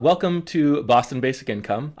Welcome to Boston Basic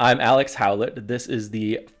Income. I'm Alex Howlett. This is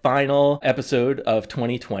the final episode of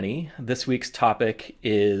 2020. This week's topic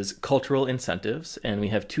is cultural incentives, and we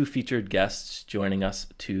have two featured guests joining us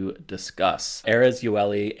to discuss. Erez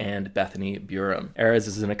Yoeli and Bethany Burim. Erez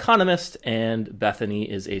is an economist and Bethany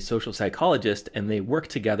is a social psychologist, and they work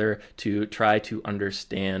together to try to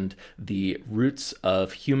understand the roots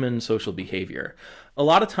of human social behavior. A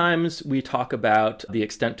lot of times we talk about the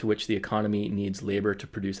extent to which the economy needs labor to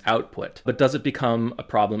produce output, but does it become a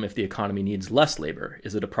problem if the economy needs less labor?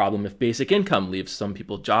 Is it a problem if basic income leaves some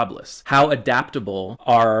people jobless? How adaptable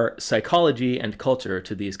are psychology and culture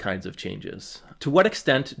to these kinds of changes? To what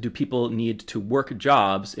extent do people need to work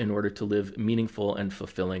jobs in order to live meaningful and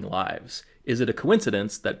fulfilling lives? Is it a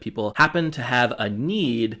coincidence that people happen to have a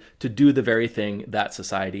need to do the very thing that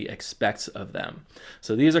society expects of them?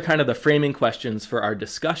 So these are kind of the framing questions for our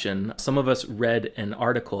discussion. Some of us read an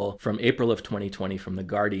article from April of 2020 from The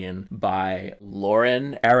Guardian by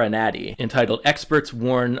Lauren Aronati entitled "Experts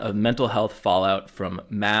Warn of Mental Health Fallout from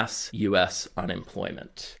Mass U.S.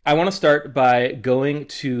 Unemployment." I want to start by going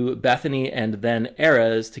to Bethany and then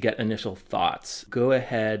Erez to get initial thoughts. Go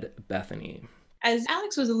ahead, Bethany. As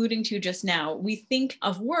Alex was alluding to just now, we think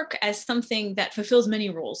of work as something that fulfills many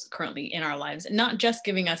roles currently in our lives, not just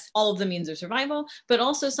giving us all of the means of survival, but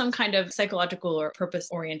also some kind of psychological or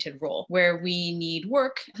purpose-oriented role where we need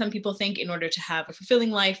work. Some people think in order to have a fulfilling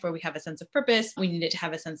life where we have a sense of purpose, we need it to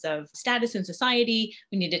have a sense of status in society.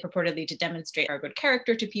 We need it purportedly to demonstrate our good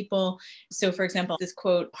character to people. So for example, this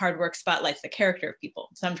quote, "Hard work spotlights the character of people.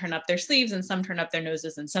 Some turn up their sleeves and some turn up their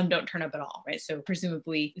noses and some don't turn up at all," right? So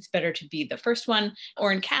presumably it's better to be the first one.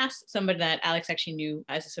 Oren Cass, somebody that Alex actually knew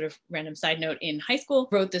as a sort of random side note in high school,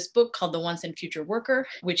 wrote this book called The Once and Future Worker,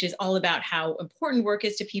 which is all about how important work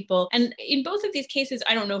is to people. And in both of these cases,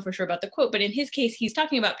 I don't know for sure about the quote, but in his case, he's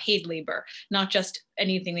talking about paid labor, not just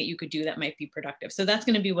anything that you could do that might be productive. So that's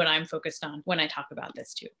going to be what I'm focused on when I talk about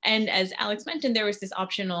this too. And as Alex mentioned, there was this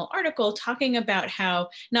optional article talking about how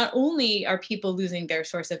not only are people losing their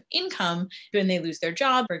source of income when they lose their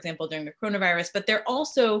job, for example, during the coronavirus, but they're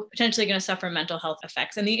also potentially going to suffer mental health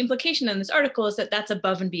effects. And the implication in this article is that that's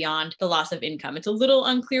above and beyond the loss of income. It's a little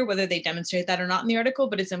unclear whether they demonstrate that or not in the article,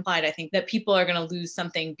 but it's implied, I think, that people are going to lose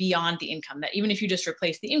something beyond the income, that even if you just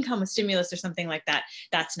replace the income with stimulus or something like that,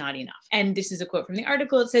 that's not enough. And this is a quote from the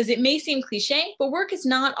article. It says, "It may seem cliche, but work is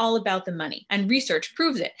not all about the money, and research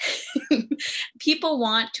proves it." People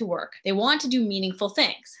want to work. They want to do meaningful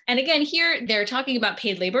things. And again, here they're talking about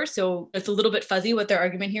paid labor. So it's a little bit fuzzy what their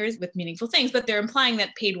argument here is with meaningful things, but they're implying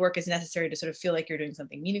that paid work is necessary to sort of feel like you're doing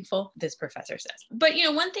something meaningful, this professor says. But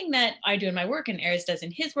one thing that I do in my work and Erez does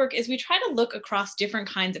in his work is we try to look across different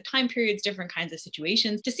kinds of time periods, different kinds of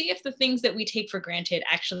situations to see if the things that we take for granted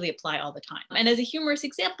actually apply all the time. And as a humorous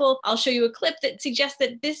example, I'll show you a clip that suggests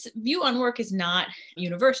that this view on work is not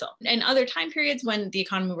universal. In other time periods when the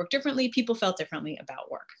economy worked differently, people felt differently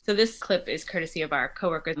about work. So this clip is courtesy of our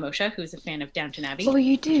coworker Moshe, who's a fan of Downton Abbey. What will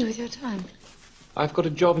you do with your time? I've got a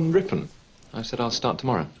job in Ripon. I said I'll start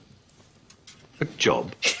tomorrow. A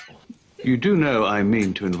job? You do know I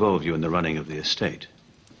mean to involve you in the running of the estate.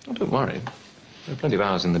 Oh, don't worry. There are plenty of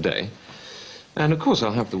hours in the day. And of course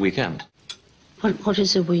I'll have the weekend. What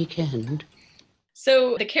is a weekend?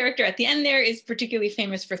 So the character at the end there is particularly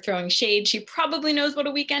famous for throwing shade. She probably knows what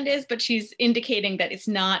a weekend is, but she's indicating that it's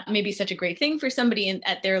not maybe such a great thing for somebody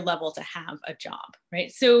at their level to have a job,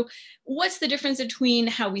 right? So what's the difference between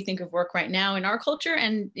how we think of work right now in our culture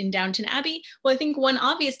and in Downton Abbey? Well, I think one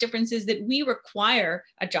obvious difference is that we require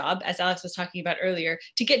a job, as Alex was talking about earlier,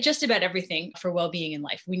 to get just about everything for well-being in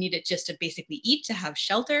life. We need it just to basically eat, to have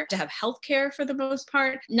shelter, to have healthcare for the most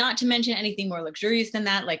part, not to mention anything more luxurious than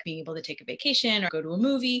that, like being able to take a vacation or go to a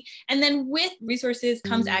movie. And then with resources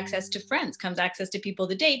comes access to friends, comes access to people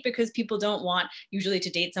to date, because people don't want usually to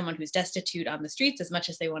date someone who's destitute on the streets as much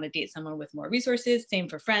as they want to date someone with more resources. Same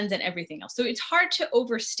for friends and everything else. So it's hard to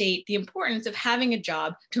overstate the importance of having a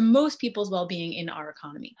job to most people's well-being in our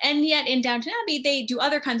economy. And yet in Downton Abbey, they do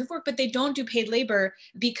other kinds of work, but they don't do paid labor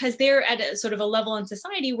because they're at a sort of a level in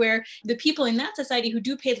society where the people in that society who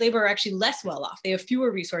do paid labor are actually less well off. They have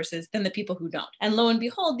fewer resources than the people who don't. And lo and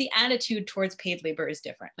behold, the attitude towards paid labor is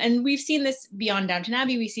different. And we've seen this beyond Downton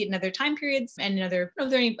Abbey. We see it in other time periods and in other, I don't know if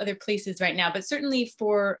there are any other places right now, but certainly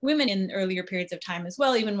for women in earlier periods of time as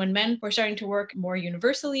well, even when men were starting to work more more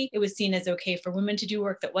universally. It was seen as okay for women to do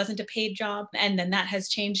work that wasn't a paid job. And then that has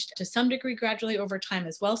changed to some degree gradually over time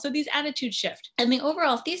as well. So these attitudes shift. And the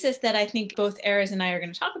overall thesis that I think both Erez and I are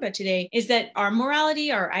going to talk about today is that our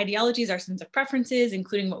morality, our ideologies, our sense of preferences,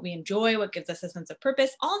 including what we enjoy, what gives us a sense of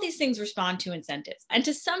purpose, all these things respond to incentives. And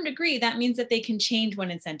to some degree, that means that they can change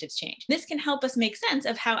when incentives change. This can help us make sense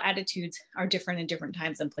of how attitudes are different in different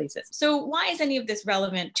times and places. So why is any of this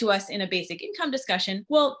relevant to us in a basic income discussion?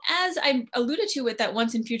 Well, as I alluded to with that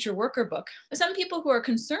Once and Future Worker book, some people who are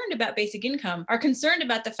concerned about basic income are concerned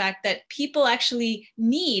about the fact that people actually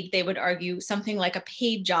need, they would argue, something like a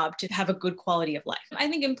paid job to have a good quality of life. I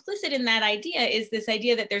think implicit in that idea is this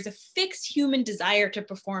idea that there's a fixed human desire to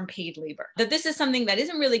perform paid labor, that this is something that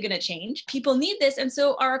isn't really going to change. People need this, and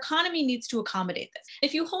so our economy needs to accommodate this.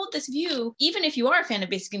 If you hold this view, even if you are a fan of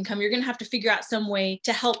basic income, you're going to have to figure out some way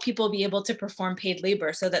to help people be able to perform paid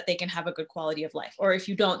labor so that they can have a good quality of life. Or if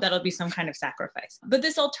you don't, that'll be some kind of sacrifice. But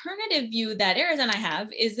this alternative view that Erez and I have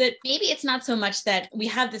is that maybe it's not so much that we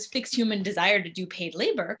have this fixed human desire to do paid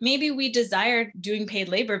labor. Maybe we desire doing paid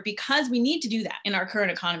labor because we need to do that in our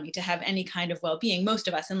current economy to have any kind of well-being. Most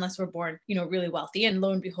of us, unless we're born, really wealthy, and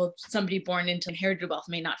lo and behold, somebody born into inherited wealth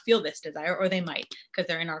may not feel this desire, or they might because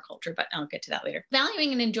they're in our culture, but I'll get to that later.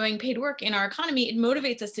 Valuing and enjoying paid work in our economy, it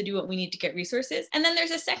motivates us to do what we need to get resources. And then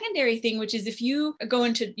there's a secondary thing, which is if you go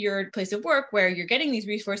into your place of work where you're getting these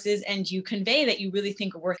resources and you convey that you really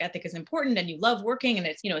think a work ethic is important and you love working and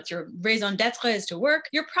it's your raison d'etre is to work,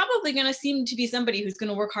 you're probably going to seem to be somebody who's going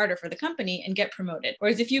to work harder for the company and get promoted.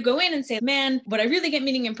 Whereas if you go in and say, man, what I really get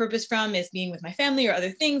meaning and purpose from is being with my family or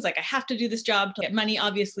other things, like I have to do this job to get money,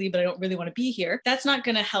 obviously, but I don't really want to be here, that's not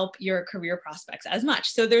going to help your career prospects as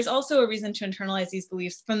much. So there's also a reason to internalize these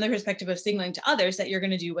beliefs from the perspective of signaling to others that you're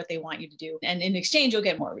going to do what they want you to do. And in exchange, you'll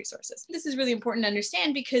get more resources. This is really important to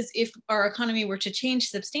understand because if our economy were to change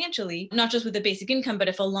substantially, not just with the basic income, but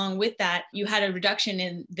if along with that, you had a reduction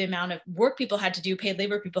in the amount of work people had to do, paid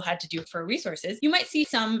labor people had to do for resources, you might see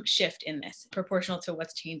some shift in this proportional to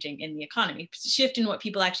what's changing in the economy, shift in what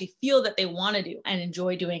people actually feel that they want to do and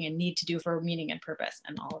enjoy doing and need to do for meaning and purpose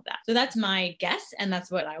and all of that. So that's my guess, and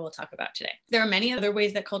that's what I will talk about today. There are many other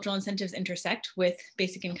ways that cultural incentives intersect with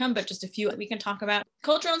basic income, but just a few that we can talk about.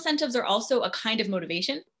 Cultural incentives are also a kind of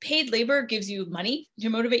motivation. Paid labor gives you money to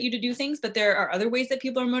motivate you to do things, but there are other ways that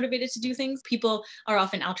people are motivated to do things. People are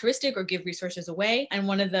often altruistic or give resources away, and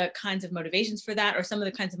one of the kinds of motivations for that, or some of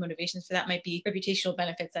the kinds of motivations for that, might be reputational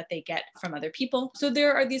benefits that they get from other people. So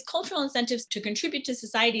there are these cultural incentives to contribute to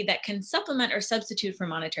society that can supplement or substitute for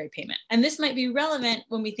monetary payment. And this might be relevant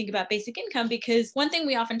when we think about basic income, because one thing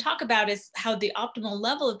we often talk about is how the optimal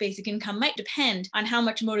level of basic income might depend on how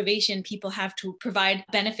much motivation people have to provide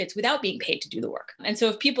benefits without being paid to do the work. And so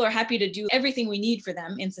if people are happy to do everything we need for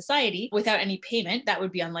them in society without any payment, that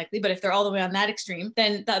would be unlikely. But if they're all the way on that extreme,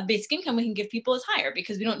 then the basic income we can give people is higher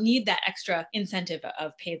because we don't need that extra incentive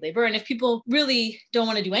of paid labor. And if people really don't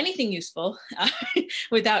want to do anything useful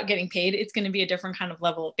without getting paid, it's going to be a different kind of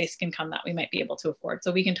level of basic income that we might be able to afford.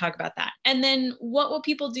 So we can talk about that. And then what will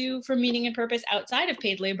people do for meaning and purpose outside of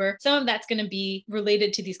paid labor? Some of that's going to be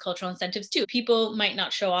related to these cultural incentives too. People might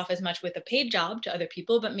not show off as much with a paid job to other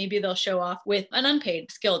people, but maybe they'll show off with an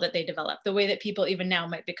unpaid skill that they develop, the way that people even now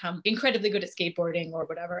might become incredibly good at skateboarding or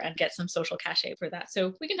whatever and get some social cachet for that.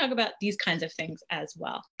 So we can talk about these kinds of things as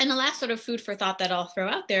well. And the last sort of food for thought that I'll throw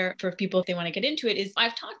out there for people if they want to get into it is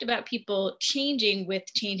I've talked about people changing with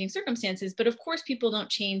changing circumstances, but of course people don't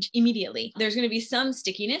change immediately. There's going to be some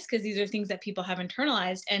stickiness because these are things that people have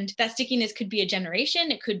internalized, and that stickiness could be a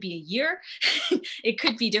generation, it could be a year, it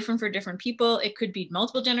could be different for different people, it could be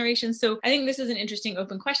multiple generations. So I think this is an interesting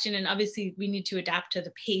open question, and obviously we need to adapt to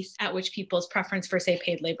the pace at which people's preference for, say,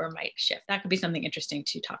 paid labor might shift. That could be something interesting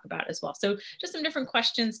to talk about as well. So just some different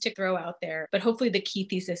questions to throw out there, but hopefully the key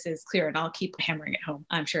thesis is clear, and I'll keep hammering it home,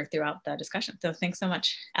 I'm sure, throughout the discussion. So thanks so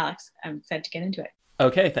much, Alex. I'm excited to get into it.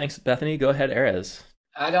 Okay, thanks, Bethany. Go ahead, Erez.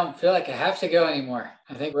 I don't feel like I have to go anymore.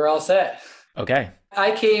 I think we're all set. Okay.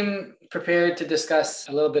 I came prepared to discuss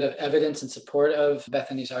a little bit of evidence in support of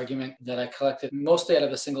Bethany's argument that I collected mostly out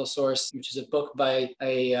of a single source, which is a book by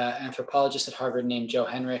an anthropologist at Harvard named Joe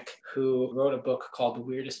Henrich, who wrote a book called The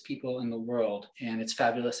Weirdest People in the World. And it's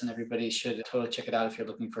fabulous, and everybody should totally check it out if you're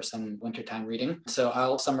looking for some wintertime reading. So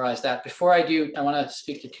I'll summarize that. Before I do, I want to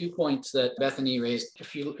speak to 2 points that Bethany raised.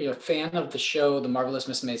 If you're a fan of the show The Marvelous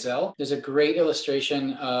Miss Maisel, there's a great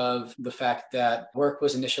illustration of the fact that work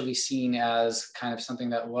was initially seen as kind of something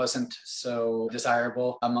that wasn't so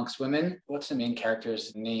desirable amongst women. What's the main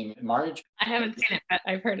character's name? Marge? I haven't seen it, but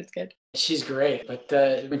I've heard it's good. She's great, but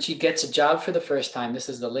when she gets a job for the first time, this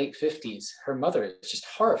is the late 50s, her mother is just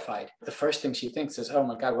horrified. The first thing she thinks is, oh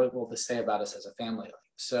my God, what will this say about us as a family?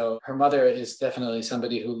 So her mother is definitely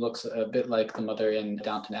somebody who looks a bit like the mother in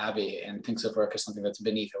Downton Abbey and thinks of work as something that's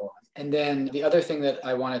beneath a woman. And then the other thing that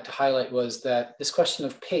I wanted to highlight was that this question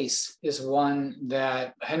of pace is one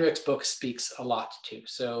that Henrik's book speaks a lot to.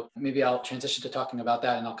 So maybe I'll transition to talking about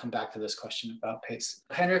that and I'll come back to this question about pace.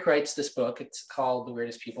 Henrik writes this book. It's called The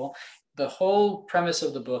Weirdest People. The whole premise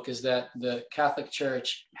of the book is that the Catholic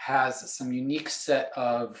Church has some unique set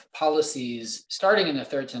of policies starting in the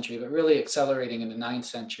 3rd century, but really accelerating in the 9th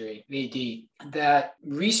century AD, that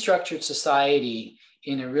restructured society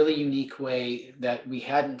in a really unique way that we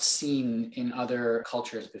hadn't seen in other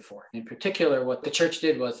cultures before. In particular, what the church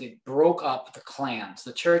did was it broke up the clans.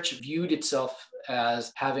 The church viewed itself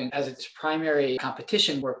as having as its primary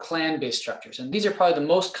competition were clan-based structures. And these are probably the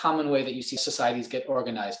most common way that you see societies get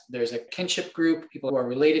organized. There's a kinship group, people who are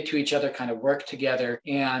related to each other kind of work together.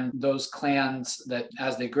 And those clans that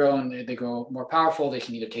as they grow and they grow more powerful, they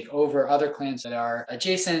can either take over other clans that are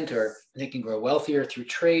adjacent, or they can grow wealthier through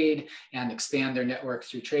trade and expand their network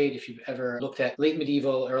through trade. If you've ever looked at late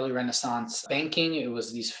medieval, early Renaissance banking, it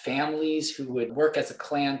was these families who would work as a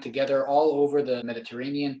clan together all over the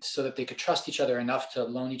Mediterranean so that they could trust each other enough to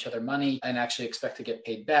loan each other money and actually expect to get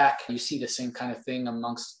paid back. You see the same kind of thing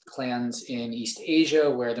amongst clans in East Asia,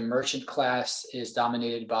 where the merchant class is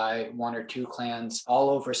dominated by 1 or 2 clans all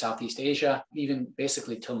over Southeast Asia, even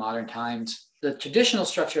basically till modern times. The traditional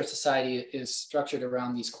structure of society is structured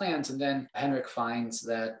around these clans. And then Henrik finds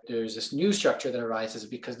that there's this new structure that arises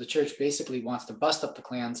because the church basically wants to bust up the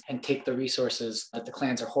clans and take the resources that the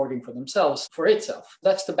clans are hoarding for themselves for itself.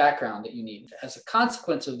 That's the background that you need. As a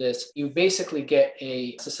consequence of this, you basically get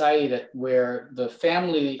a society where the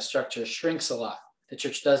family structure shrinks a lot. The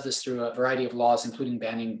church does this through a variety of laws, including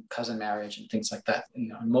banning cousin marriage and things like that.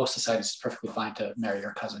 In most societies, it's perfectly fine to marry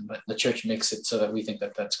your cousin, but the church makes it so that we think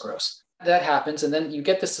that that's gross. That happens, and then you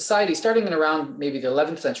get this society starting in around maybe the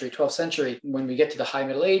 11th century, 12th century, when we get to the High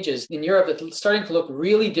Middle Ages. In Europe, it's starting to look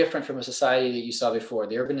really different from a society that you saw before.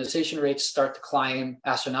 The urbanization rates start to climb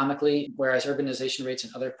astronomically, whereas urbanization rates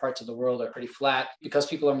in other parts of the world are pretty flat. Because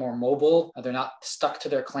people are more mobile, they're not stuck to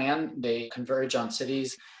their clan, they converge on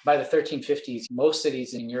cities. By the 1350s, most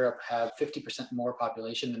cities in Europe have 50% more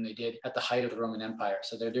population than they did at the height of the Roman Empire.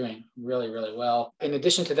 So they're doing really, really well. In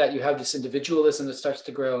addition to that, you have this individualism that starts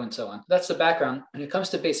to grow and so on. That's the background. When it comes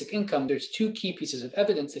to basic income, there's 2 key pieces of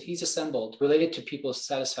evidence that he's assembled related to people's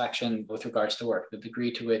satisfaction with regards to work, the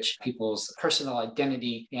degree to which people's personal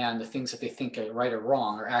identity and the things that they think are right or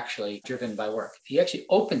wrong are actually driven by work. He actually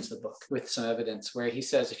opens the book with some evidence where he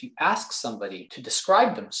says, if you ask somebody to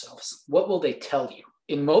describe themselves, what will they tell you?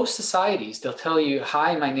 In most societies, they'll tell you,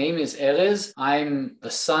 hi, my name is Erez. I'm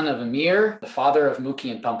the son of Amir, the father of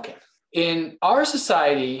Mookie and Pumpkin. In our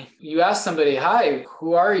society, you ask somebody, hi,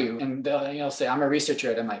 who are you? And they'll say, I'm a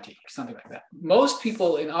researcher at MIT, or something like that. Most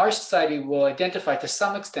people in our society will identify to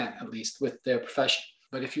some extent, at least, with their profession.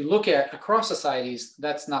 But if you look at across societies,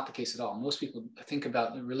 that's not the case at all. Most people think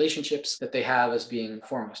about the relationships that they have as being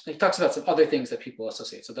foremost. He talks about some other things that people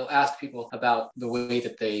associate. So they'll ask people about the way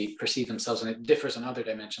that they perceive themselves, and it differs on other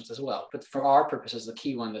dimensions as well. But for our purposes, the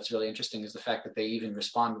key one that's really interesting is the fact that they even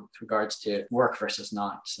respond with regards to work versus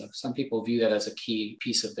not. So some people view that as a key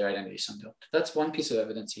piece of their identity, some don't. That's one piece of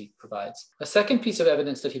evidence he provides. A second piece of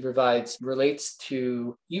evidence that he provides relates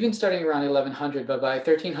to even starting around 1100, but by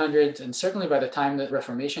 1300s, and certainly by the time that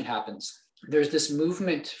Reformation happens, there's this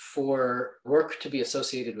movement for work to be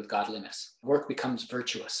associated with godliness. Work becomes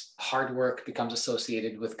virtuous. Hard work becomes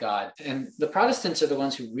associated with God. And the Protestants are the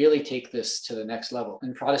ones who really take this to the next level.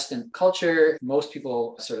 In Protestant culture, most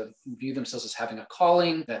people sort of view themselves as having a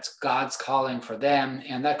calling that's God's calling for them.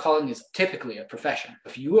 And that calling is typically a profession.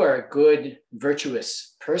 If you are a good,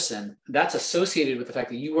 virtuous person, that's associated with the fact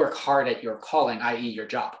that you work hard at your calling, i.e. your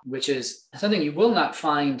job, which is something you will not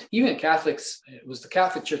find, even Catholics. It was the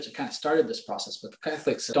Catholic Church that kind of started this process, but the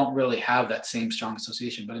Catholics don't really have that same strong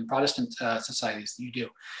association. But in Protestant societies, you do.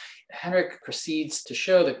 Henrik proceeds to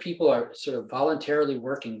show that people are sort of voluntarily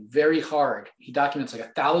working very hard. He documents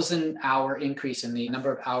like 1,000-hour increase in the number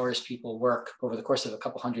of hours people work over the course of a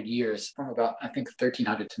couple hundred years, from about, I think,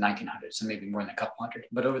 1300 to 1900, so maybe more than a couple hundred.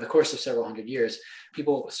 But over the course of several hundred years,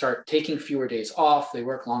 people start taking fewer days off, they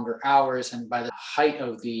work longer hours, and by the height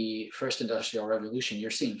of the first industrial revolution,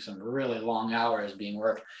 you're seeing some really long hours being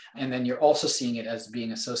worked. And then you're also seeing it as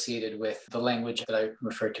being associated with the language that I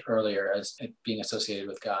referred to earlier as it being associated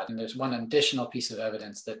with God. And there's one additional piece of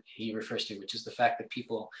evidence that he refers to, which is the fact that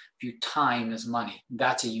people view time as money.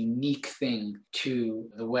 That's a unique thing to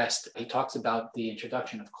the West. He talks about the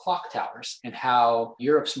introduction of clock towers and how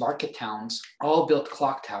Europe's market towns all built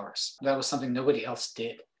clock towers. That was something nobody else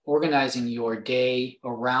did. Organizing your day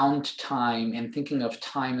around time and thinking of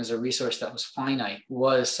time as a resource that was finite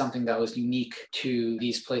was something that was unique to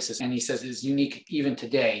these places. And he says is unique even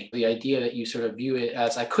today. The idea that you sort of view it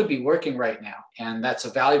as I could be working right now, and that's a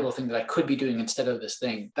valuable thing that I could be doing instead of this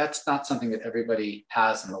thing. That's not something that everybody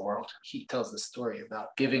has in the world. He tells this story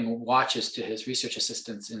about giving watches to his research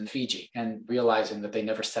assistants in Fiji and realizing that they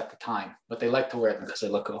never set the time, but they like to wear them because they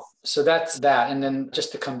look cool. So that's that. And then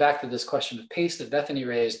just to come back to this question of pace that Bethany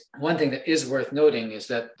raised, one thing that is worth noting is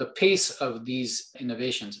that the pace of these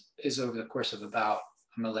innovations is over the course of about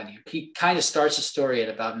a millennium. He kind of starts the story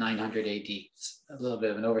at about 900 AD. It's a little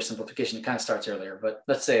bit of an oversimplification. It kind of starts earlier, but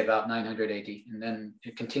let's say about 900 AD. And then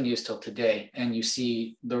it continues till today. And you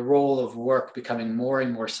see the role of work becoming more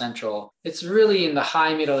and more central. It's really in the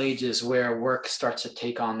high Middle Ages where work starts to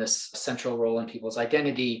take on this central role in people's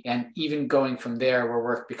identity. And even going from there where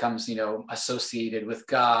work becomes, associated with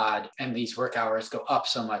God, and these work hours go up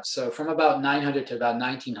so much. So from about 900 to about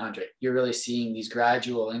 1900, you're really seeing these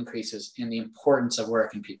gradual increases in the importance of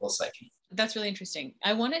work in people's psyche. That's really interesting.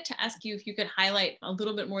 I wanted to ask you if you could highlight a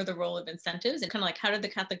little bit more the role of incentives and kind of like how did the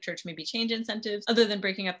Catholic Church maybe change incentives other than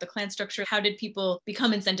breaking up the clan structure? How did people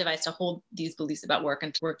become incentivized to hold these beliefs about work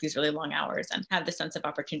and to work these really long hours and have the sense of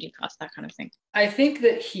opportunity cost, that kind of thing? I think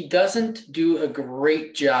that he doesn't do a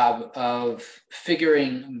great job of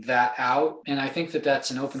figuring that out. And I think that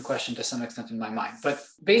that's an open question to some extent in my mind. But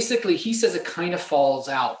basically, he says it kind of falls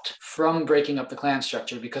out from breaking up the clan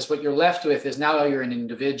structure because what you're left with is now you're an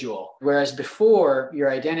individual. Whereas before,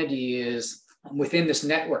 your identity is within this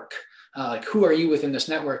network. Like, who are you within this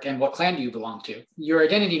network and what clan do you belong to? Your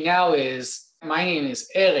identity now is, my name is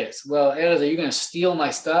Erez. Well, Erez, are you going to steal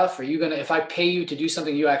my stuff? Are you going to, if I pay you to do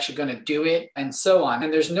something, you're actually going to do it? And so on.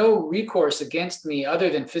 And there's no recourse against me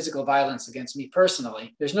other than physical violence against me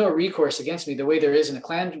personally. There's no recourse against me the way there is in a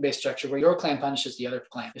clan-based structure where your clan punishes the other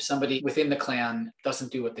clan if somebody within the clan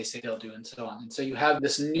doesn't do what they say they'll do and so on. And so you have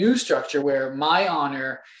this new structure where my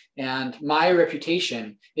honor and my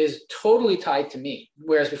reputation is totally tied to me.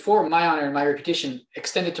 Whereas before, my honor and my reputation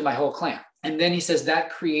extended to my whole clan. And then he says that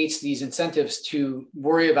creates these incentives to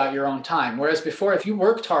worry about your own time. Whereas before, if you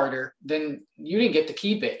worked harder, then you didn't get to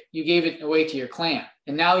keep it. You gave it away to your clan.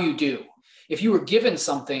 And now you do. If you were given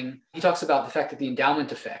something, he talks about the fact that the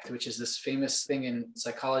endowment effect, which is this famous thing in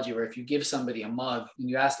psychology where if you give somebody a mug and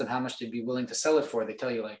you ask them how much they'd be willing to sell it for, they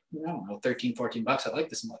tell you like, I don't know, 13, 14 bucks. I like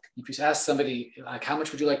this mug. If you ask somebody like, how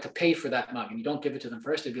much would you like to pay for that mug? And you don't give it to them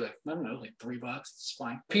first, they'd be like, I don't know, like $3. It's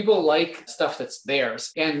fine. People like stuff that's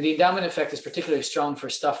theirs. And the endowment effect is particularly strong for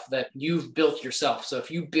stuff that you've built yourself. So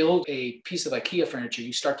if you build a piece of IKEA furniture,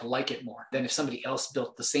 you start to like it more than if somebody else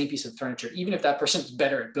built the same piece of furniture, even if that person's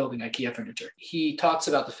better at building IKEA furniture. He talks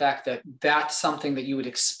about the fact that that's something that you would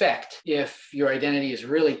expect if your identity is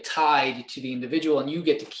really tied to the individual and you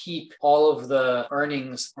get to keep all of the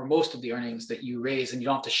earnings or most of the earnings that you raise and you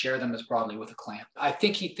don't have to share them as broadly with a clan. I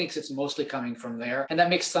think he thinks it's mostly coming from there. And that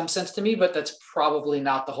makes some sense to me, but that's probably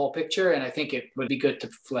not the whole picture. And I think it would be good to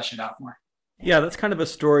flesh it out more. Yeah, that's kind of a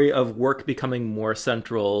story of work becoming more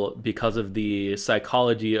central because of the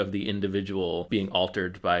psychology of the individual being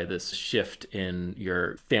altered by this shift in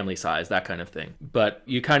your family size, that kind of thing. But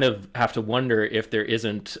you kind of have to wonder if there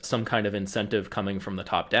isn't some kind of incentive coming from the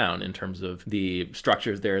top down in terms of the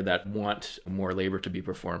structures there that want more labor to be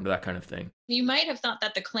performed, that kind of thing. You might have thought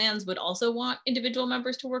that the clans would also want individual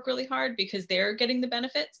members to work really hard because they're getting the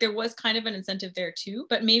benefits. There was kind of an incentive there too,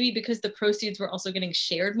 but maybe because the proceeds were also getting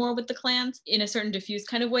shared more with the clans in a certain diffuse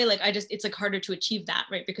kind of way, like it's like harder to achieve that,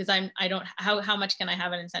 right? Because how much can I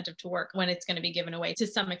have an incentive to work when it's going to be given away to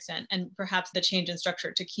some extent? And perhaps the change in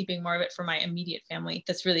structure to keeping more of it for my immediate family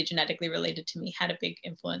that's really genetically related to me had a big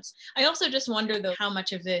influence. I also just wonder though how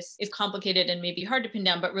much of this is complicated and maybe hard to pin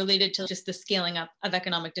down, but related to just the scaling up of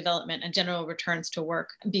economic development and general returns to work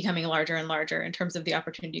becoming larger and larger in terms of the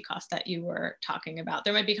opportunity cost that you were talking about.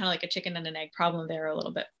 There might be kind of like a chicken and an egg problem there a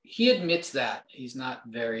little bit. He admits that. He's not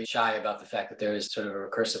very shy about the fact that there is sort of a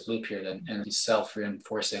recursive loop here and these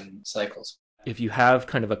self-reinforcing cycles. If you have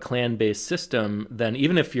kind of a clan-based system, then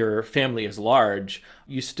even if your family is large,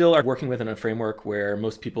 you still are working within a framework where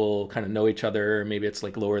most people kind of know each other. Maybe it's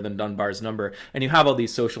like lower than Dunbar's number. And you have all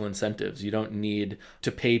these social incentives. You don't need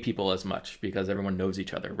to pay people as much because everyone knows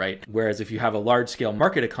each other, right? Whereas if you have a large-scale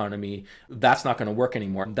market economy, that's not going to work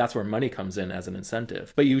anymore. That's where money comes in as an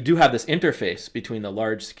incentive. But you do have this interface between the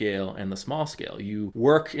large scale and the small scale. You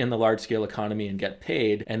work in the large-scale economy and get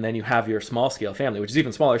paid, and then you have your small-scale family, which is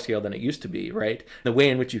even smaller scale than it used to be, right? The way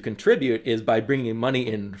in which you contribute is by bringing money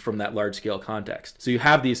in from that large-scale context. So you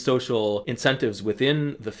have these social incentives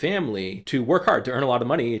within the family to work hard, to earn a lot of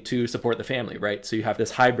money to support the family, right? So you have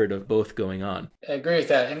this hybrid of both going on. I agree with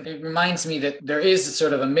that. And it reminds me that there is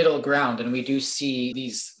sort of a middle ground, and we do see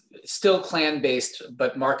these still clan-based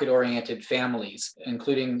but market-oriented families,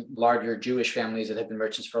 including larger Jewish families that have been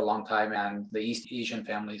merchants for a long time, and the East Asian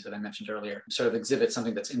families that I mentioned earlier sort of exhibit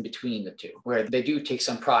something that's in between the two, where they do take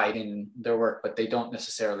some pride in their work, but they don't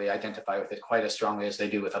necessarily identify with it quite as strongly as they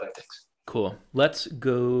do with other things. Cool. Let's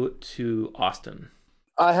go to Austin.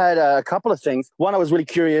 I had a couple of things. One, I was really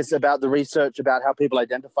curious about the research about how people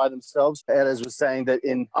identify themselves. Ehlers was saying that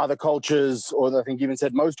in other cultures, or I think even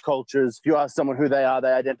said most cultures, if you ask someone who they are,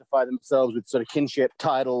 they identify themselves with sort of kinship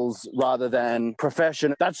titles rather than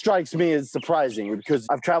profession. That strikes me as surprising because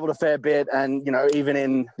I've traveled a fair bit, and, you know, even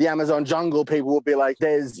in the Amazon jungle, people will be like,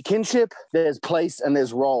 there's kinship, there's place, and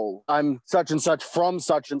there's role. I'm such and such from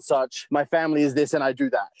such and such. My family is this, and I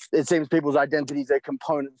do that. It seems people's identities are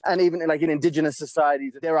components. And even like in indigenous societies,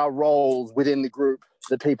 there are roles within the group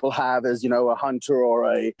that people have as, you know, a hunter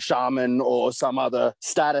or a shaman or some other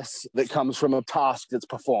status that comes from a task that's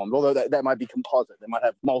performed, although that might be composite. They might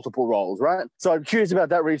have multiple roles, right? So I'm curious about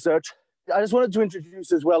that research. I just wanted to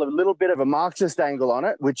introduce as well a little bit of a Marxist angle on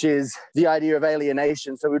it, which is the idea of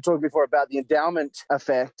alienation. So we were talking before about the endowment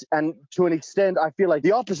effect. And to an extent, I feel like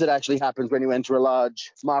the opposite actually happens when you enter a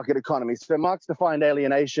large market economy. So Marx defined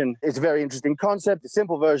alienation. It's a very interesting concept. The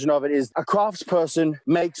simple version of it is a craftsperson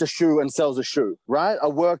makes a shoe and sells a shoe, right? A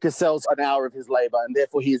worker sells an hour of his labor, and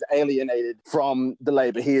therefore he is alienated from the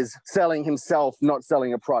labor. He is selling himself, not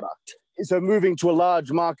selling a product. So moving to a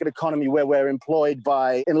large market economy where we're employed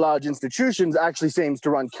by in large institutions actually seems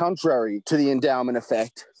to run contrary to the endowment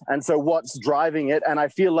effect. And so what's driving it? And I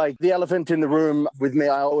feel like the elephant in the room with me,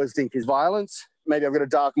 I always think, is violence. Maybe I've got a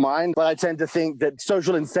dark mind, but I tend to think that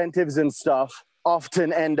social incentives and stuff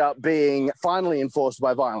often end up being finally enforced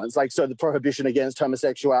by violence. Like, so the prohibition against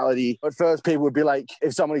homosexuality, at first people would be like,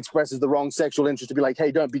 if someone expresses the wrong sexual interest, to be like,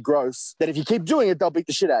 hey, don't be gross. Then if you keep doing it, they'll beat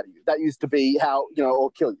the shit out of you. That used to be how, you know, or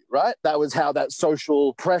kill you, right? That was how that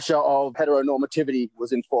social pressure of heteronormativity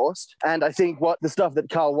was enforced. And I think what the stuff that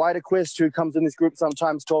Carl Wiederquist, who comes in this group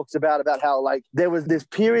sometimes, talks about how like there was this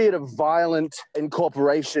period of violent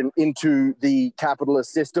incorporation into the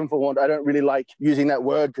capitalist system, for one. I don't really like using that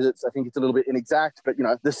word because I think it's a little bit inexact. But, you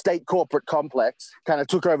know, the state corporate complex kind of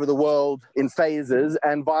took over the world in phases,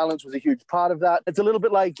 and violence was a huge part of that. It's a little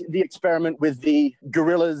bit like the experiment with the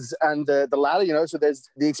gorillas and the ladder, you know, so there's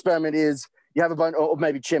the experiment is you have a bunch, or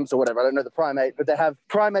maybe chimps or whatever, I don't know the primate, but they have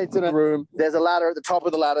primates in a room. There's a ladder at the top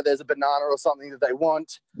of the ladder. There's a banana or something that they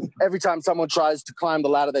want. Every time someone tries to climb the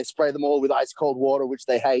ladder, they spray them all with ice cold water, which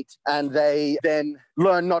they hate. And they then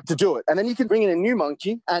learn not to do it. And then you can bring in a new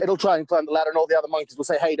monkey and it'll try and climb the ladder, and all the other monkeys will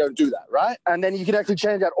say, hey, don't do that, right? And then you can actually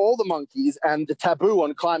change out all the monkeys, and the taboo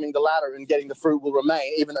on climbing the ladder and getting the fruit will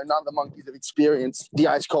remain, even though none of the monkeys have experienced the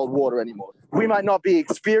ice cold water anymore. We might not be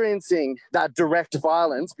experiencing that direct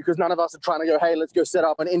violence because none of us are trying to go, hey, let's go set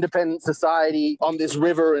up an independent society on this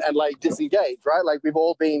river and like disengage, right? Like we've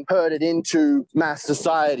all been herded into mass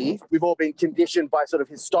society. We've all been conditioned by sort of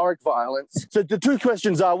historic violence. So the two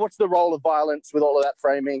questions are, what's the role of violence with all of that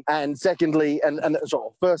framing? And secondly,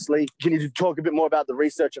 firstly, can you talk a bit more about the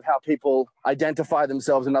research of how people identify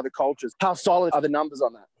themselves in other cultures? How solid are the numbers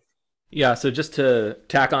on that? Yeah, so just to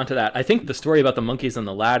tack onto that, I think the story about the monkeys on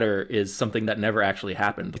the ladder is something that never actually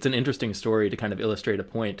happened. It's an interesting story to kind of illustrate a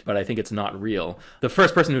point, but I think it's not real. The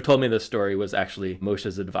first person who told me this story was actually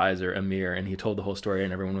Moshe's advisor, Amir, and he told the whole story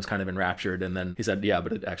and everyone was kind of enraptured. And then he said, yeah,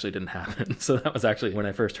 but it actually didn't happen. So that was actually when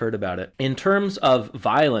I first heard about it. In terms of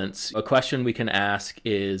violence, a question we can ask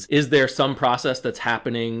is there some process that's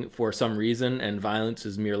happening for some reason and violence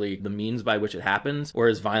is merely the means by which it happens? Or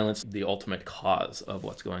is violence the ultimate cause of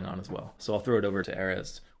what's going on as well? So I'll throw it over to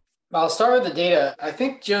Erez. I'll start with the data. I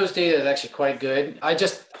think Joe's data is actually quite good. I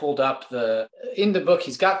just pulled up in the book,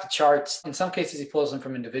 he's got the charts. In some cases, he pulls them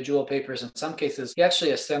from individual papers. In some cases, he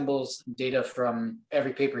actually assembles data from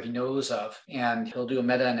every paper he knows of, and he'll do a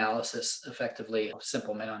meta-analysis, effectively, a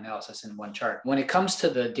simple meta-analysis in one chart. When it comes to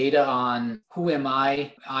the data on who am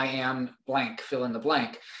I am blank, fill in the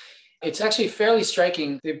blank, It's actually fairly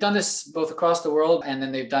striking. They've done this both across the world, and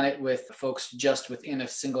then they've done it with folks just within a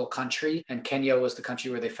single country. And Kenya was the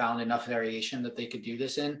country where they found enough variation that they could do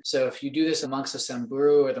this in. So if you do this amongst the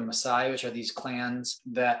Samburu or the Maasai, which are these clans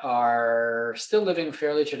that are still living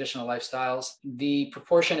fairly traditional lifestyles, the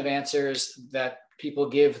proportion of answers that people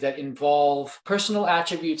give that involve personal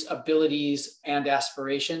attributes, abilities, and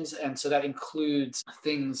aspirations. And so that includes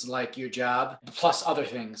things like your job, plus other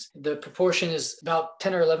things. The proportion is about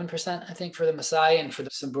 10 or 11%, I think, for the Maasai, and for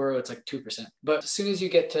the Samburu, it's like 2%. But as soon as you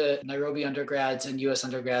get to Nairobi undergrads and US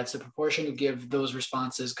undergrads, the proportion who give those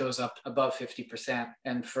responses goes up above 50%.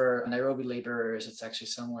 And for Nairobi laborers, it's actually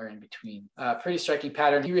somewhere in between. Pretty striking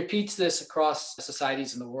pattern. He repeats this across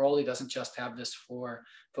societies in the world. He doesn't just have this for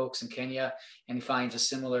folks in Kenya, and he finds a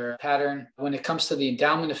similar pattern. When it comes to the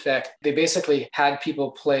endowment effect, they basically had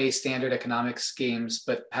people play standard economics games,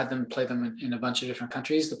 but had them play them in a bunch of different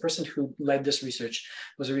countries. The person who led this research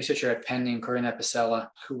was a researcher at Penn named Corinne Epicella,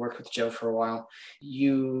 who worked with Joe for a while.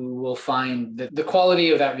 You will find that the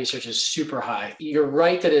quality of that research is super high. You're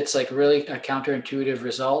right that it's like really a counterintuitive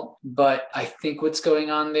result, but I think what's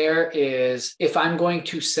going on there is if I'm going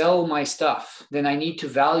to sell my stuff, then I need to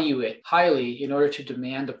value it highly in order to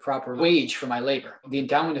demand a proper wage for my labor. The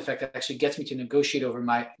endowment effect actually gets me to negotiate over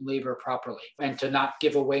my labor properly and to not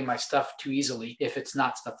give away my stuff too easily if it's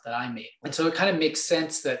not stuff that I made. And so it kind of makes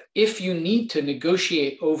sense that if you need to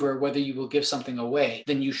negotiate over whether you will give something away,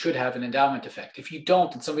 then you should have an endowment effect. If you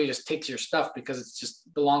don't, and somebody just takes your stuff because it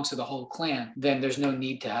just belongs to the whole clan, then there's no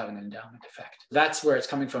need to have an endowment effect. That's where it's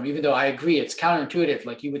coming from. Even though I agree, it's counterintuitive.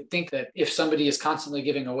 Like you would think that if somebody is constantly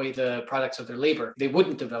giving away the products of their labor, they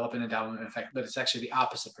wouldn't develop an endowment effect, but it's actually the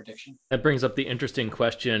opposite prediction. That brings up the interesting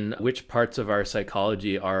question, which parts of our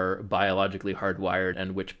psychology are biologically hardwired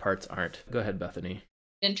and which parts aren't? Go ahead, Bethany.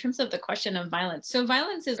 In terms of the question of violence, so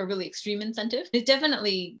violence is a really extreme incentive. It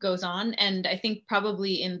definitely goes on. And I think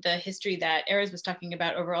probably in the history that Erez was talking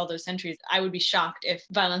about over all those centuries, I would be shocked if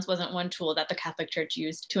violence wasn't one tool that the Catholic Church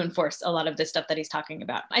used to enforce a lot of this stuff that he's talking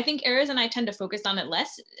about. I think Erez and I tend to focus on it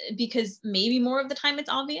less because maybe more of the time it's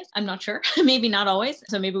obvious. I'm not sure. Maybe not always.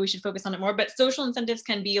 So maybe we should focus on it more. But social incentives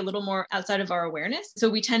can be a little more outside of our awareness. So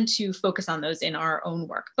we tend to focus on those in our own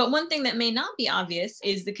work. But one thing that may not be obvious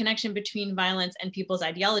is the connection between violence and people's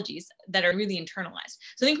ideologies that are really internalized.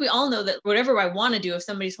 So I think we all know that whatever I want to do, if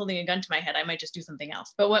somebody's holding a gun to my head, I might just do something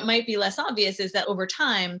else. But what might be less obvious is that over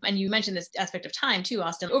time, and you mentioned this aspect of time too,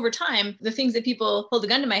 Austin, over time, the things that people hold a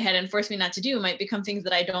gun to my head and force me not to do might become things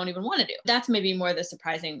that I don't even want to do. That's maybe more the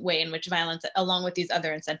surprising way in which violence, along with these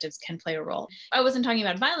other incentives, can play a role. I wasn't talking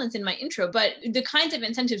about violence in my intro, but the kinds of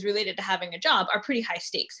incentives related to having a job are pretty high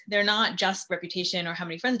stakes. They're not just reputation or how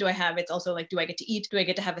many friends do I have. It's also like, do I get to eat? Do I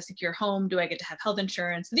get to have a secure home? Do I get to have health insurance?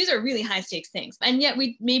 These are really high stakes things. And yet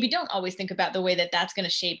we maybe don't always think about the way that that's going to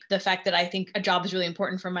shape the fact that I think a job is really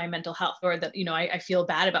important for my mental health, or that, I feel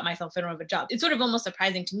bad about myself if I don't have a job. It's sort of almost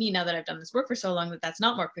surprising to me now that I've done this work for so long that that's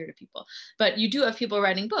not more clear to people. But you do have people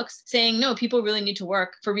writing books saying, no, people really need to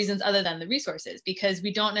work for reasons other than the resources, because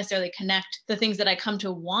we don't necessarily connect the things that I come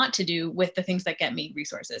to want to do with the things that get me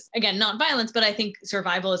resources. Again, not violence, but I think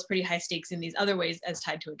survival is pretty high stakes in these other ways as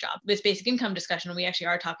tied to a job. This basic income discussion, we actually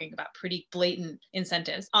are talking about pretty blatant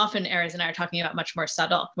incentives. Often Erez and I are talking about much more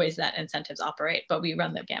subtle ways that incentives operate, but we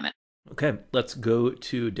run the gamut. Okay, let's go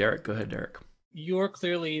to Derek. Go ahead, Derek. You're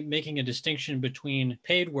clearly making a distinction between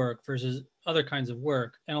paid work versus other kinds of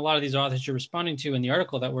work. And a lot of these authors you're responding to in the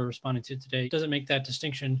article that we're responding to today doesn't make that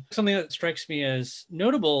distinction. Something that strikes me as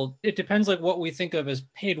notable, it depends like what we think of as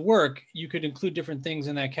paid work. You could include different things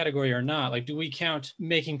in that category or not. Like, do we count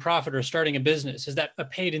making profit or starting a business? Is that a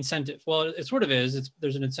paid incentive? Well, it sort of is.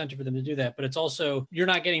 There's an incentive for them to do that, but it's also, you're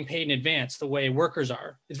not getting paid in advance the way workers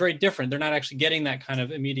are. It's very different. They're not actually getting that kind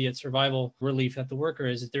of immediate survival relief that the worker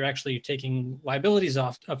is. They're actually taking liabilities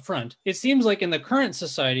off up front. It seems like in the current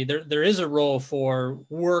society, there is a role for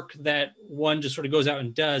work that one just sort of goes out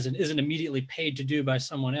and does and isn't immediately paid to do by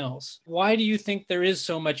someone else. Why do you think there is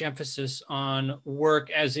so much emphasis on work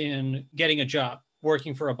as in getting a job,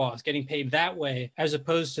 working for a boss, getting paid that way, as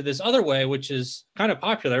opposed to this other way, which is kind of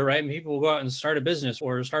popular, right? And people will go out and start a business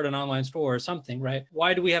or start an online store or something, right?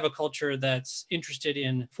 Why do we have a culture that's interested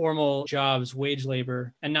in formal jobs, wage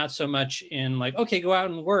labor, and not so much in like, okay, go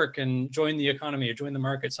out and work and join the economy or join the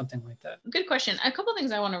market, something like that? Good question. A couple of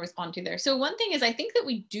things I want to respond to there. So one thing is, I think that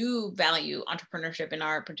we do value entrepreneurship in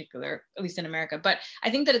our particular, at least in America, but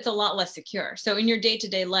I think that it's a lot less secure. So in your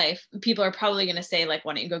day-to-day life, people are probably going to say like,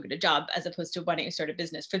 why don't you go get a job, as opposed to why don't you any sort of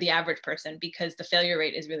business for the average person, because the failure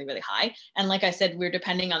rate is really, really high. And like I said, we're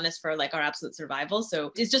depending on this for like our absolute survival.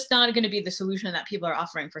 So it's just not going to be the solution that people are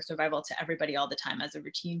offering for survival to everybody all the time as a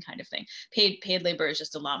routine kind of thing. Paid labor is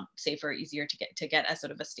just a lot safer, easier to get as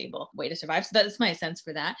sort of a stable way to survive. So that's my sense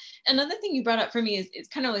for that. Another thing you brought up for me is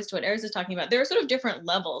kind of relates to what Aris is talking about. There are sort of different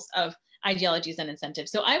levels of ideologies and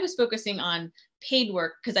incentives. So I was focusing on paid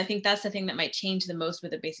work because I think that's the thing that might change the most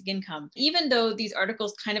with a basic income. Even though these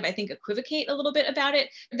articles kind of, I think, equivocate a little bit about it,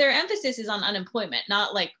 their emphasis is on unemployment,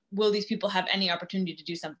 not like, will these people have any opportunity to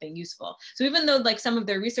do something useful? So even though like some of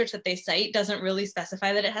their research that they cite doesn't really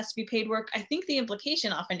specify that it has to be paid work, I think the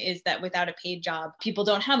implication often is that without a paid job, people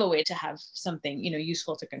don't have a way to have something,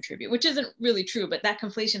 useful to contribute, which isn't really true, but that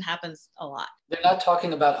conflation happens a lot. They're not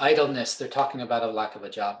talking about idleness. They're talking about a lack of a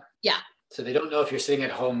job. Yeah. So they don't know if you're sitting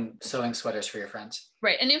at home sewing sweaters for your friends.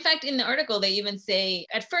 Right. And in fact, in the article, they even say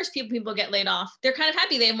at first people get laid off. They're kind of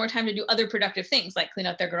happy they have more time to do other productive things like clean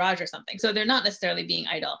out their garage or something. So they're not necessarily being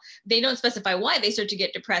idle. They don't specify why they start to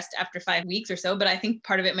get depressed after 5 weeks or so. But I think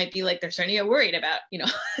part of it might be like they're starting to get worried about,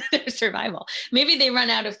 their survival. Maybe they run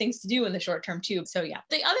out of things to do in the short term too. So yeah.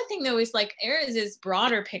 The other thing though is like Aris's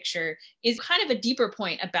broader picture is kind of a deeper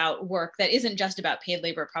point about work that isn't just about paid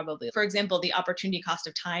labor probably. For example, the opportunity cost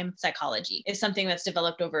of time psychology is something that's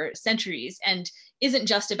developed over centuries and isn't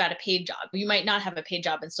just about a paid job. You might not have a paid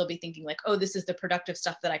job and still be thinking like, oh, this is the productive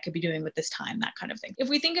stuff that I could be doing with this time, that kind of thing. If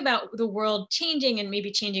we think about the world changing and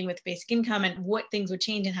maybe changing with basic income and what things would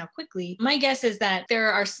change and how quickly, my guess is that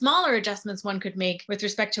there are smaller adjustments one could make with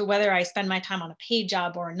respect to whether I spend my time on a paid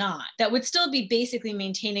job or not, that would still be basically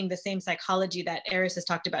maintaining the same psychology that Aris has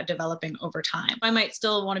talked about developing over time. I might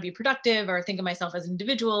still want to be productive or think of myself as an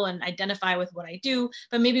individual and identify with what I do,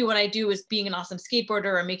 but maybe what I do is being an awesome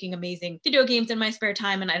skateboarder or making amazing video games in my spare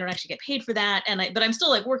time, and I don't actually get paid for that. But I'm still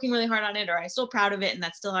like working really hard on it, or I'm still proud of it, and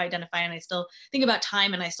that's still how I identify. And I still think about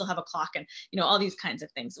time, and I still have a clock, and all these kinds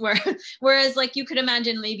of things. Whereas like you could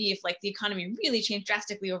imagine maybe if like the economy really changed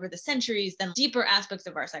drastically over the centuries, then deeper aspects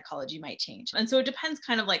of our psychology might change. And so it depends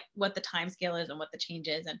kind of like what the time scale is and what the change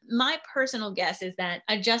is. And my personal guess is that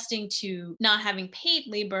adjusting to not having paid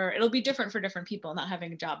labor, it'll be different for different people not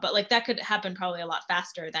having a job, but like that could happen probably a lot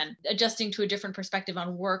faster than adjusting to a different perspective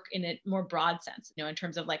on work in a more broad sense, in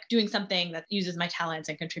terms of like doing something that uses my talents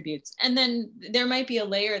and contributes. And then there might be a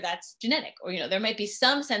layer that's genetic, or, there might be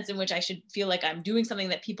some sense in which I should feel like I'm doing something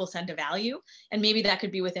that people tend to value. And maybe that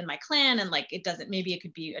could be within my clan, and like maybe it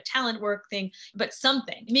could be a talent work thing, but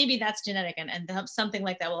something, maybe that's genetic, and something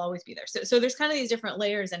like that will always be there. So there's kind of these different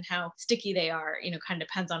layers, and how sticky they are, kind of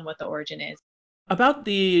depends on what the origin is. About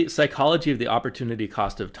the psychology of the opportunity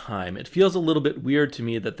cost of time, it feels a little bit weird to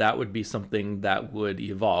me that would be something that would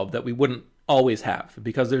evolve, that we wouldn't always have,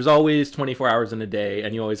 because there's always 24 hours in a day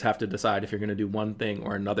and you always have to decide if you're going to do one thing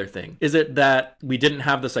or another thing. Is it that we didn't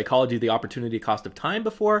have the psychology of the opportunity cost of time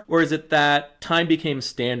before, or is it that time became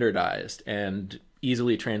standardized and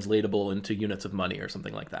easily translatable into units of money or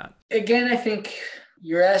something like that? Again, I think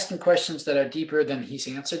you're asking questions that are deeper than he's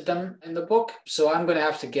answered them in the book. So I'm going to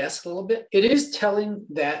have to guess a little bit. It is telling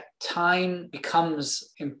that time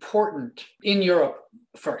becomes important in Europe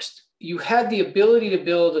first. You had the ability to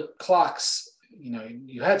build clocks.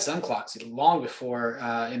 You had sun clocks long before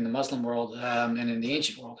in the Muslim world and in the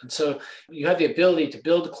ancient world. And so you had the ability to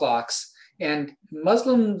build clocks. And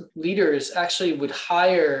Muslim leaders actually would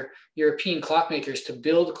hire European clockmakers to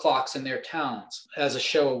build clocks in their towns as a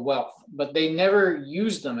show of wealth, but they never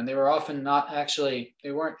used them, and they were often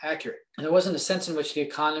they weren't accurate. And there wasn't a sense in which the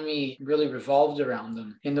economy really revolved around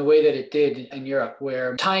them in the way that it did in Europe,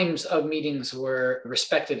 where times of meetings were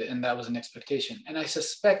respected and that was an expectation. And I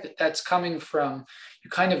suspect that that's coming from, you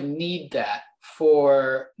kind of need that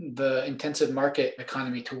for the intensive market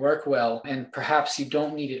economy to work well, and perhaps you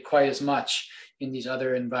don't need it quite as much in these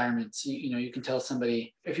other environments. You can tell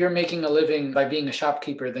somebody, if you're making a living by being a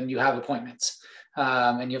shopkeeper, then you have appointments,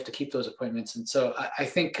 and you have to keep those appointments. And so I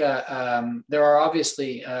think there are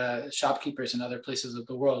obviously shopkeepers in other places of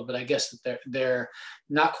the world, but I guess that they're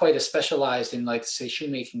not quite as specialized in, like, say,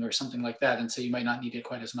 shoemaking or something like that, and so you might not need it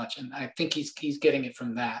quite as much. And I think he's getting it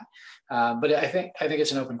from that. But I think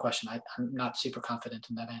it's an open question. I'm not super confident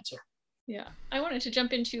in that answer. Yeah, I wanted to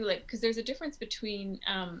jump into because there's a difference between,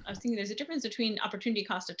 I was thinking there's a difference between opportunity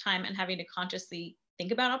cost of time and having to consciously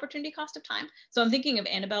think about opportunity cost of time. So I'm thinking of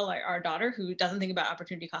Annabelle, our daughter, who doesn't think about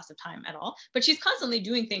opportunity cost of time at all, but she's constantly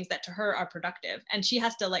doing things that to her are productive. And she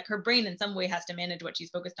has to, like, her brain in some way has to manage what she's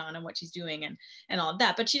focused on and what she's doing and all of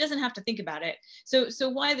that, but she doesn't have to think about it. So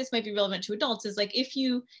why this might be relevant to adults is, like, if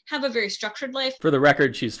you have a very structured life. For the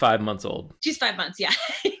record, she's 5 months old. She's 5 months, yeah.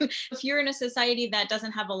 If you're in a society that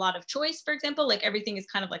doesn't have a lot of choice, for example, like everything is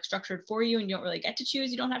kind of like structured for you and you don't really get to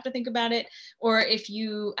choose, you don't have to think about it. Or if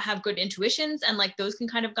you have good intuitions and like those can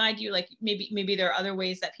kind of guide you, like maybe there are other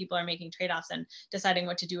ways that people are making trade-offs and deciding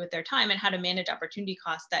what to do with their time and how to manage opportunity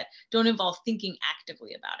costs that don't involve thinking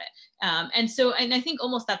actively about it. And I think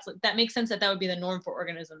almost that makes sense that would be the norm for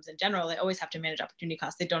organisms in general. They always have to manage opportunity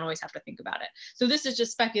costs. They don't always have to think about it. So this is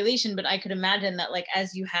just speculation, but I could imagine that, like,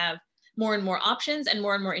 as you have more and more options and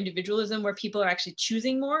more individualism where people are actually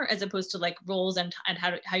choosing more as opposed to like roles and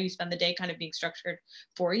how you spend the day kind of being structured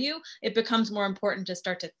for you, it becomes more important to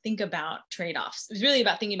start to think about trade-offs. It's really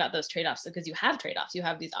about thinking about those trade-offs because you have trade-offs, you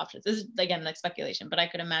have these options. This is, again, like speculation, but I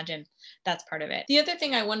could imagine that's part of it. The other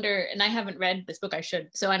thing I wonder, and I haven't read this book, I should,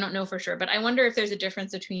 so I don't know for sure, but I wonder if there's a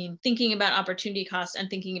difference between thinking about opportunity cost and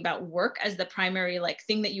thinking about work as the primary like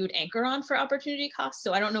thing that you would anchor on for opportunity cost.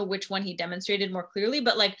 So I don't know which one he demonstrated more clearly,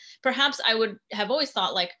 but like perhaps I would have always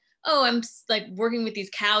thought like, oh, I'm like working with these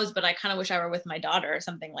cows, but I kind of wish I were with my daughter or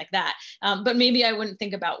something like that. But maybe I wouldn't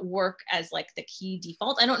think about work as like the key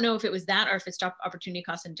default. I don't know if it was that or if it's opportunity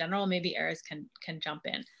cost in general. Maybe Erez can jump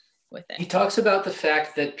in with it. He talks about the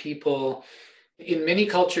fact that people in many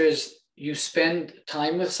cultures, you spend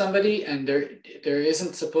time with somebody and there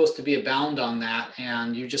isn't supposed to be a bound on that.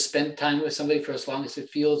 And you just spend time with somebody for as long as it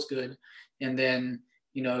feels good. And then,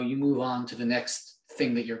 you move on to the next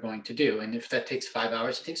thing that you're going to do. And if that takes 5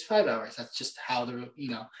 hours, it takes 5 hours. That's just how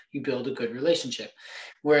you build a good relationship.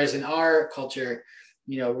 Whereas in our culture,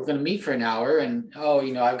 we're going to meet for an hour and,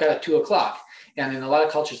 I've got at 2:00. And in a lot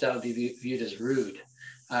of cultures that would be viewed as rude.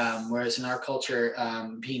 Whereas in our culture,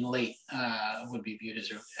 being late would be viewed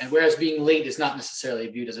as rude. And whereas being late is not necessarily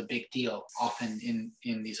viewed as a big deal, often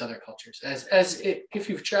in these other cultures. If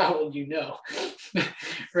you've traveled,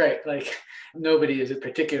 right? Like nobody is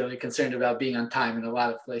particularly concerned about being on time in a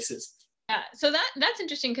lot of places. Yeah, so that's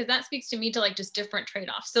interesting because that speaks to me to like just different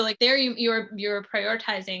trade-offs. So like there you're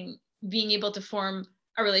prioritizing being able to form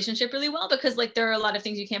a relationship really well because like there are a lot of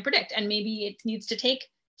things you can't predict and maybe it needs to take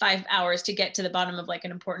 5 hours to get to the bottom of like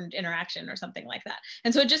an important interaction or something like that.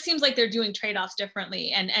 And so it just seems like they're doing trade-offs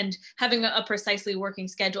differently and having a precisely working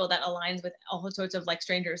schedule that aligns with all sorts of like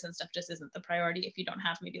strangers and stuff just isn't the priority if you don't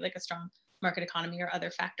have maybe like a strong market economy or other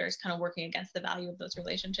factors kind of working against the value of those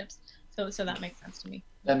relationships. So that makes sense to me.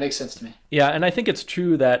 That makes sense to me. Yeah, and I think it's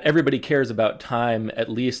true that everybody cares about time, at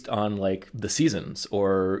least on like the seasons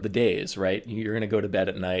or the days, right? You're going to go to bed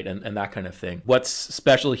at night and that kind of thing. What's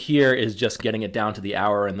special here is just getting it down to the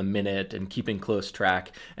hour and the minute and keeping close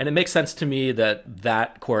track. And it makes sense to me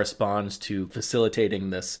that corresponds to facilitating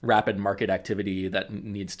this rapid market activity that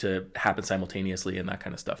needs to happen simultaneously and that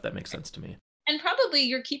kind of stuff. That makes sense to me. And probably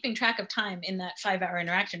you're keeping track of time in that 5-hour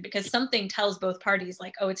interaction because something tells both parties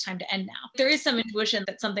like, oh, it's time to end now. There is some intuition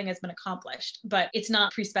that something has been accomplished, but it's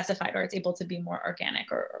not pre-specified or it's able to be more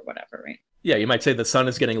organic or whatever, right? Yeah, you might say the sun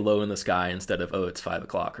is getting low in the sky instead of, oh, it's 5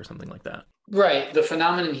 o'clock or something like that. Right. The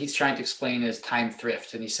phenomenon he's trying to explain is time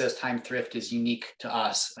thrift. And he says time thrift is unique to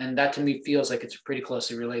us. And that to me feels like it's pretty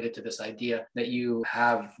closely related to this idea that you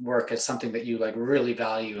have work as something that you like really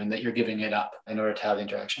value and that you're giving it up in order to have the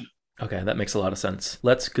interaction. Okay, that makes a lot of sense.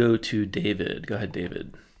 Let's go to David. Go ahead,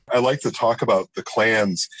 David. I like to talk about the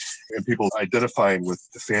clans and people identifying with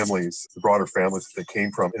the families, the broader families that they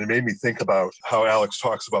came from. And it made me think about how Alex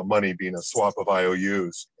talks about money being a swap of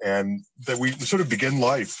IOUs and that we sort of begin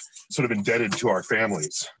life sort of indebted to our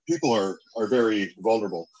families. People are very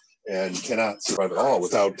vulnerable and cannot survive at all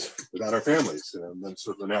without our families. That's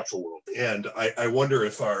sort of the natural world. And I wonder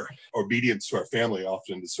if our obedience to our family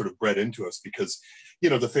often is sort of bred into us because,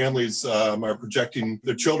 the families are projecting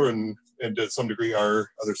their children and to some degree are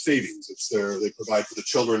their savings. They provide for the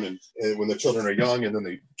children and when the children are young and then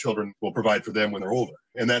the children will provide for them when they're older.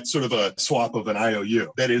 And that's sort of a swap of an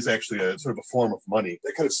IOU. That is actually a sort of a form of money.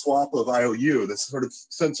 That kind of swap of IOU, this sort of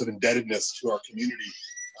sense of indebtedness to our community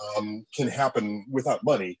can happen without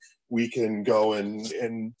money. We can go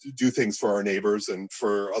and do things for our neighbors and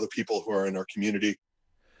for other people who are in our community.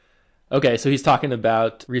 Okay, so he's talking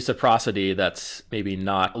about reciprocity that's maybe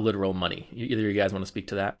not literal money. Either of you guys want to speak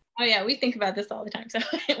to that? Oh yeah, we think about this all the time. So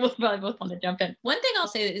we'll probably both want to jump in. One thing I'll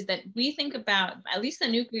say is that we think about at least the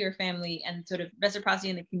nuclear family and sort of reciprocity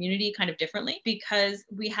in the community kind of differently, because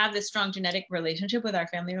we have this strong genetic relationship with our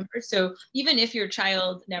family members. So even if your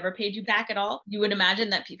child never paid you back at all, you would imagine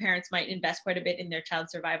that parents might invest quite a bit in their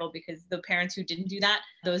child's survival, because the parents who didn't do that,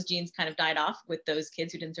 those genes kind of died off with those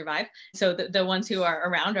kids who didn't survive. So the ones who are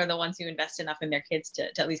around are the ones who invest enough in their kids to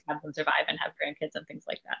at least have them survive and have grandkids and things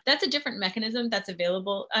like that. That's a different mechanism that's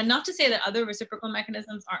available. Not to say that other reciprocal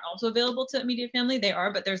mechanisms aren't also available to immediate family, they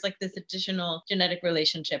are, but there's like this additional genetic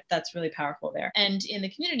relationship that's really powerful there. And in the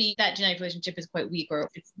community, that genetic relationship is quite weak, or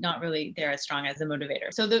it's not really there as strong as a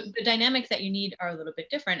motivator. So the dynamics that you need are a little bit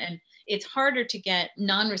different, and it's harder to get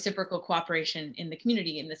non-reciprocal cooperation in the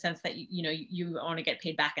community in the sense that you want to get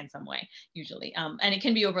paid back in some way usually, and it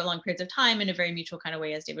can be over long periods of time in a very mutual kind of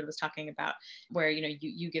way, as David was talking about, where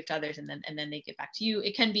you give to others and then they give back to you.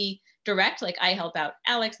 It can be direct, like I help out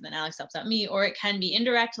Alex and then Alex helps out me, or it can be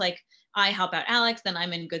indirect, like I help out Alex, then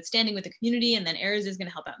I'm in good standing with the community, and then Erez is going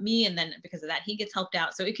to help out me, and then because of that he gets helped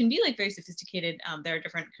out. So it can be like very sophisticated. There are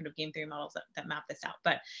different kind of game theory models that map this out,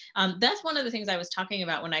 but that's one of the things I was talking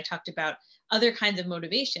about when I talked about other kinds of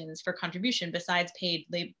motivations for contribution besides paid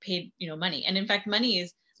money. And in fact, money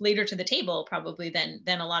is later to the table probably than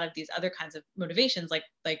a lot of these other kinds of motivations, like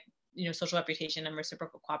social reputation and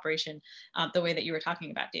reciprocal cooperation, the way that you were talking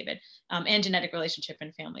about, David, and genetic relationship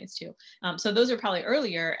in families too. So those are probably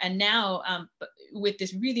earlier. And now with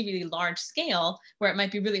this really, really large scale where it might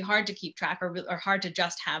be really hard to keep track or hard to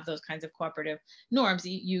just have those kinds of cooperative norms,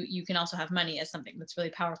 you can also have money as something that's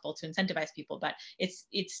really powerful to incentivize people, but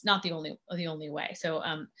it's not the only way. So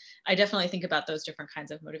I definitely think about those different kinds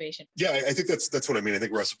of motivation. Yeah, I think that's what I mean. I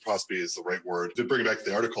think reciprocity is the right word. To bring it back to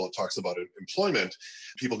the article, it talks about employment.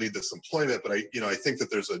 People need this employment, but I think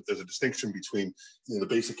that there's a distinction between the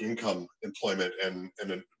basic income employment and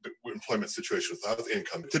an employment situation without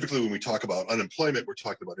income. Typically, when we talk about unemployment, we're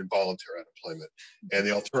talking about involuntary unemployment, and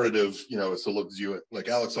the alternative, is to look as you like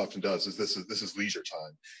Alex often does, is this is leisure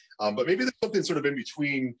time. But maybe there's something sort of in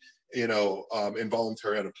between,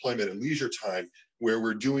 involuntary unemployment and leisure time, where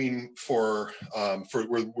we're doing where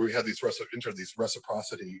we have these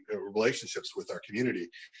reciprocity relationships with our community.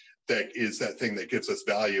 That is that thing that gives us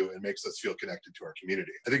value and makes us feel connected to our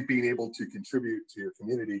community. I think being able to contribute to your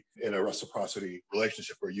community in a reciprocity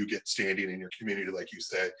relationship where you get standing in your community, like you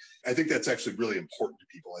say, I think that's actually really important to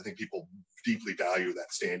people. I think people deeply value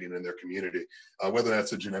that standing in their community, whether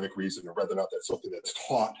that's a genetic reason or whether or not that's something that's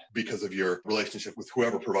taught because of your relationship with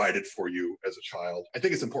whoever provided for you as a child. I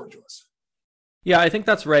think it's important to us. Yeah, I think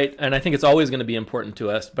that's right. And I think it's always going to be important to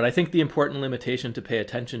us. But I think the important limitation to pay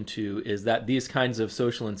attention to is that these kinds of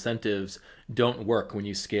social incentives don't work when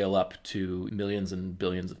you scale up to millions and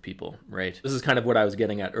billions of people, right? This is kind of what I was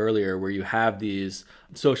getting at earlier, where you have these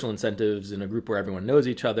social incentives in a group where everyone knows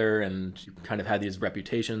each other and you kind of have these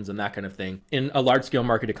reputations and that kind of thing. In a large scale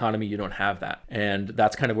market economy, you don't have that. And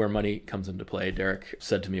that's kind of where money comes into play. Derek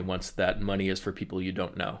said to me once that money is for people you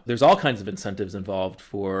don't know. There's all kinds of incentives involved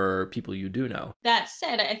for people you do know. That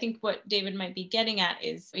said, I think what David might be getting at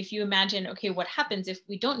is if you imagine, okay, what happens if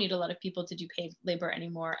we don't need a lot of people to do paid labor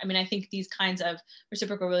anymore? I mean, I think these kinds of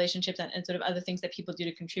reciprocal relationships and sort of other things that people do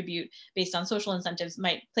to contribute based on social incentives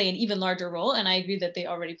might play an even larger role. And I agree that they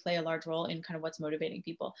already play a large role in kind of what's motivating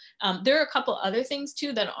people. There are a couple other things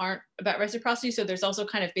too that aren't about reciprocity. So there's also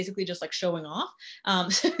kind of basically just like showing off.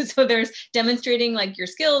 So there's demonstrating like your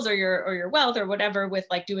skills or your wealth or whatever with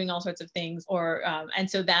like doing all sorts of things, or and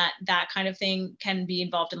so that kind of thing can be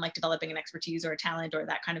involved in like developing an expertise or a talent or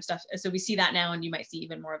that kind of stuff. So we see that now, and you might see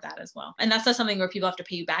even more of that as well. And that's not something where people have to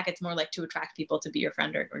pay you back. It's more like to attract people to be your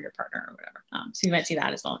friend or your partner or whatever. So you might see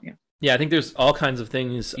that as well. Yeah. Yeah, I think there's all kinds of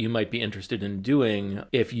things you might be interested in doing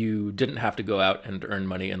if you didn't have to go out and earn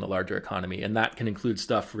money in the larger economy. And that can include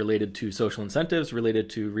stuff related to social incentives, related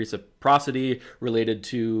to reciprocity, related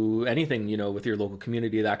to anything, with your local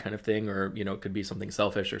community, that kind of thing. Or, it could be something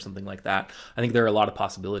selfish or something like that. I think there are a lot of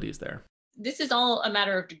possibilities there. This is all a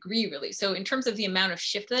matter of degree, really. So in terms of the amount of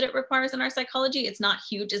shift that it requires in our psychology, it's not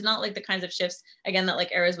huge. It's not like the kinds of shifts, again, that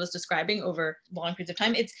like Erez was describing over long periods of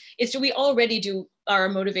time. It's we already are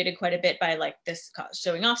motivated quite a bit by like this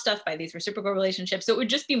showing off stuff, by these reciprocal relationships. So it would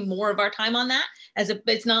just be more of our time on that,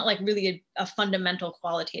 it's not like really a fundamental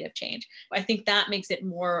qualitative change. I think that makes it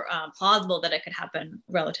more plausible that it could happen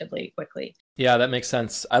relatively quickly. Yeah, that makes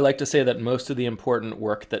sense. I like to say that most of the important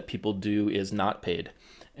work that people do is not paid.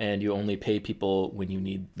 And you only pay people when you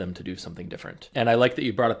need them to do something different. And I like that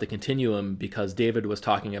you brought up the continuum, because David was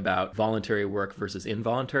talking about voluntary work versus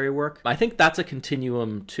involuntary work. I think that's a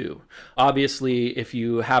continuum too. Obviously, if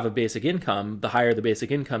you have a basic income, the higher the basic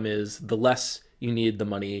income is, the less you need the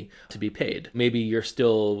money to be paid. Maybe you're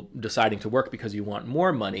still deciding to work because you want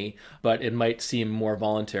more money, but it might seem more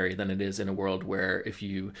voluntary than it is in a world where if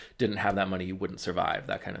you didn't have that money, you wouldn't survive,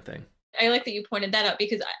 that kind of thing. I like that you pointed that out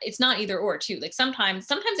because it's not either or too. Like sometimes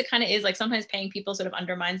it kind of is like sometimes paying people sort of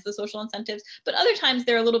undermines the social incentives, but other times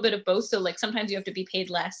they're a little bit of both. So like sometimes you have to be paid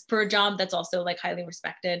less for a job that's also like highly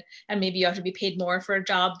respected. And maybe you have to be paid more for a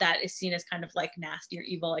job that is seen as kind of like nasty or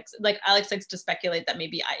evil. Like Alex likes to speculate that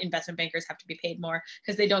maybe investment bankers have to be paid more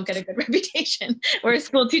because they don't get a good reputation, whereas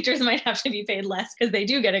school teachers might have to be paid less because they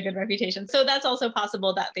do get a good reputation. So that's also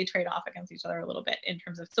possible that they trade off against each other a little bit in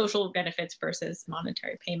terms of social benefits versus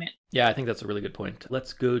monetary payment. Yeah, I think that's a really good point.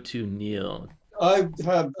 Let's go to Neil. I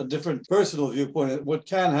have a different personal viewpoint. What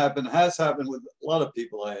can happen has happened with a lot of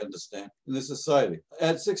people, I understand, in this society.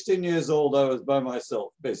 At 16 years old, I was by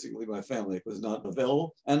myself. Basically, my family was not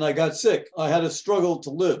available, and I got sick. I had a struggle to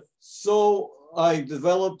live. So I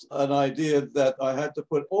developed an idea that I had to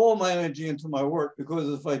put all my energy into my work because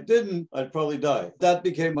if I didn't, I'd probably die. That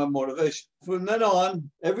became my motivation. From then on,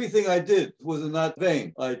 everything I did was in that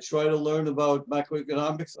vein. I tried to learn about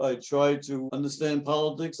macroeconomics. I tried to understand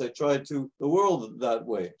politics. I tried to the world that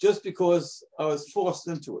way, just because I was forced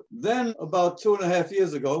into it. Then about 2.5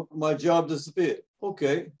 years ago, my job disappeared.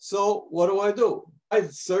 Okay, so what do? I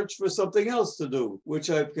search for something else to do, which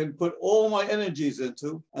I can put all my energies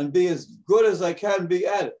into and be as good as I can be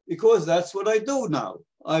at it, because that's what I do now.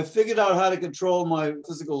 I figured out how to control my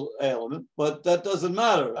physical ailment, but that doesn't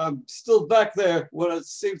matter. I'm still back there when it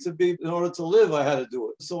seems to be in order to live, I had to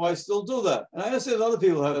do it. So I still do that. And I understand other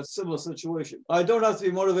people have a similar situation. I don't have to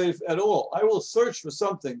be motivated at all. I will search for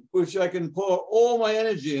something which I can pour all my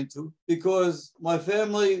energy into because my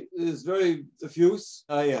family is very diffuse.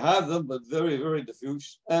 I have them, but very, very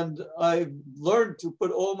diffuse. And I've learned to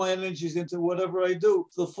put all my energies into whatever I do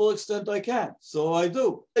to the full extent I can. So I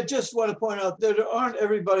do. I just want to point out that there aren't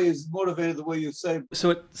everybody is motivated the way you say. So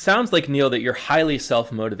it sounds like, Neil, that you're highly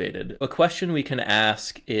self-motivated. A question we can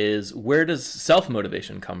ask is, where does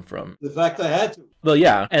self-motivation come from? The fact I had to. Well,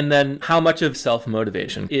 yeah. And then how much of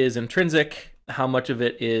self-motivation is intrinsic? How much of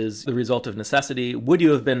it is the result of necessity? Would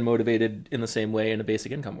you have been motivated in the same way in a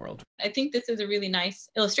basic income world? I think this is a really nice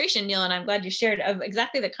illustration, Neil, and I'm glad you shared of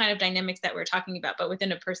exactly the kind of dynamics that we're talking about, but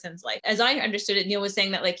within a person's life. As I understood it, Neil was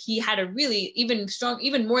saying that like he had a really even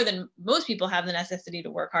more than most people have the necessity to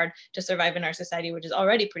work hard to survive in our society, which is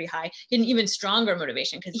already pretty high. He had an even stronger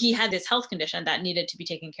motivation because he had this health condition that needed to be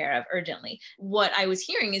taken care of urgently. What I was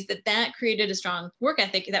hearing is that created a strong work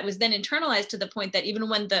ethic that was then internalized to the point that even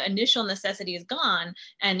when the initial necessity is gone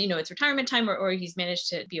and it's retirement time or he's managed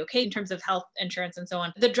to be okay in terms of health insurance and so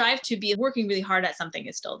on, the drive to be working really hard at something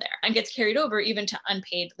is still there and gets carried over even to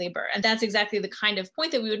unpaid labor. And that's exactly the kind of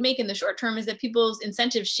point that we would make in the short term, is that people's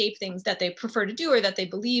incentives shape things that they prefer to do or that they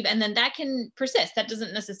believe, and then that can persist. That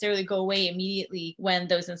doesn't necessarily go away immediately when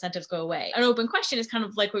those incentives go away. An open question is kind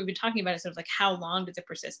of like what we've been talking about, is sort of like how long does it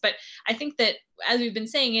persist? But I think that, as we've been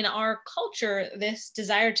saying, in our culture, this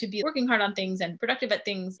desire to be working hard on things and productive at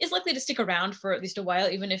things is likely to stick around for at least a while,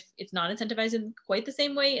 even if it's not incentivized in quite the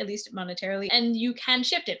same way, at least monetarily. And you can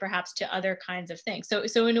shift it perhaps to other kinds of things.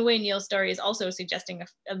 So in a way, Neil's story is also suggesting,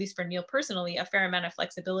 at least for Neil personally, a fair amount of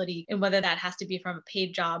flexibility in whether that has to be from a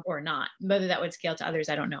paid job or not. Whether that would scale to others,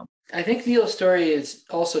 I don't know. I think Neil's story is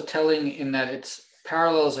also telling in that it's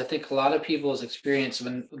parallels, I think, a lot of people's experience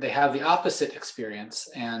when they have the opposite experience,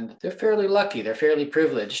 and they're fairly lucky, they're fairly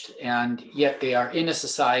privileged, and yet they are in a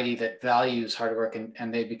society that values hard work,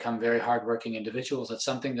 and they become very hardworking individuals. It's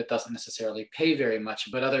something that doesn't necessarily pay very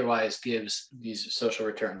much, but otherwise gives these social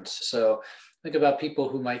returns. So think about people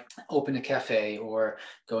who might open a cafe or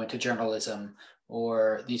go into journalism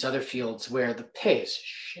or these other fields where the pay is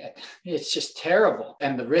shit. It's just terrible.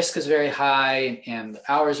 And the risk is very high and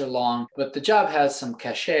the hours are long, but the job has some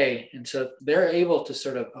cachet. And so they're able to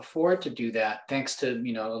sort of afford to do that thanks to, a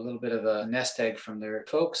little bit of a nest egg from their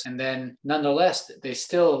folks. And then nonetheless, they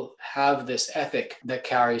still have this ethic that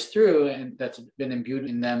carries through and that's been imbued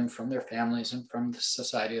in them from their families and from the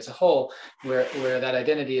society as a whole, where that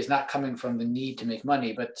identity is not coming from the need to make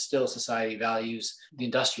money, but still society values the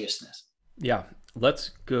industriousness. Yeah. Let's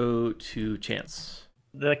go to Chance.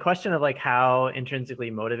 The question of like how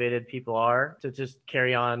intrinsically motivated people are to just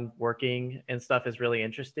carry on working and stuff is really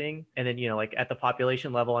interesting. And then, like at the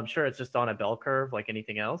population level, I'm sure it's just on a bell curve like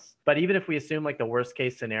anything else. But even if we assume like the worst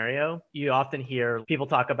case scenario, you often hear people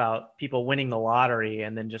talk about people winning the lottery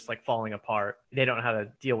and then just like falling apart. They don't know how to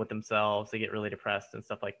deal with themselves. They get really depressed and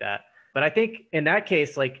stuff like that. But I think in that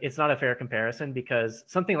case, like, it's not a fair comparison because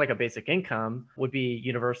something like a basic income would be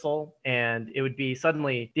universal, and it would be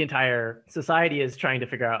suddenly the entire society is trying to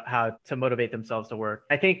figure out how to motivate themselves to work.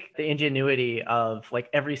 I think the ingenuity of like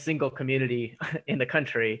every single community in the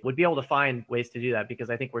country would be able to find ways to do that, because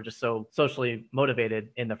I think we're just so socially motivated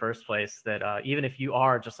in the first place that even if you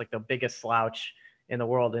are just like the biggest slouch in the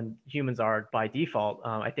world, and humans are by default,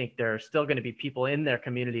 I think there are still going to be people in their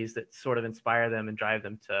communities that sort of inspire them and drive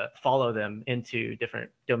them to follow them into different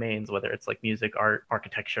domains, whether it's like music, art,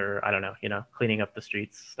 architecture, I don't know, cleaning up the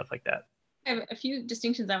streets, stuff like that. I have a few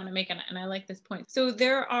distinctions I want to make, and I like this point. So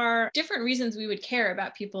there are different reasons we would care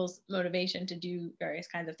about people's motivation to do various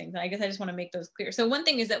kinds of things. And I guess I just want to make those clear. So one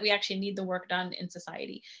thing is that we actually need the work done in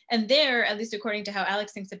society. And there, at least according to how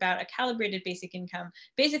Alex thinks about a calibrated basic income,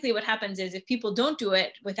 basically what happens is if people don't do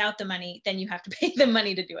it without the money, then you have to pay them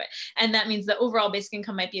money to do it. And that means the overall basic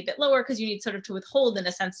income might be a bit lower because you need sort of to withhold, in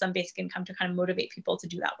a sense, some basic income to kind of motivate people to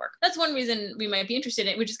do that work. That's one reason we might be interested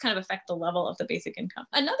in it, which is kind of affect the level of the basic income.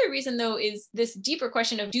 Another reason, though, is this deeper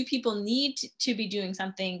question of, do people need to be doing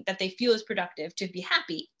something that they feel is productive to be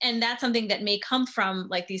happy? And that's something that may come from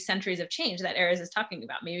like these centuries of change that Erez is talking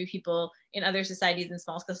about. Maybe people in other societies, in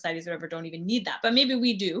small scale societies, whatever, don't even need that. But maybe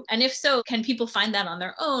we do. And if so, can people find that on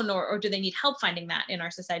their own, or do they need help finding that in our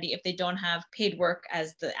society if they don't have paid work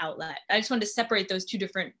as the outlet? I just wanted to separate those two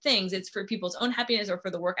different things. It's for people's own happiness or for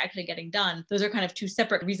the work actually getting done. Those are kind of two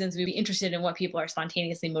separate reasons we'd be interested in what people are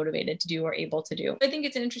spontaneously motivated to do or able to do. I think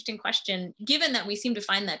it's an interesting question, given that we seem to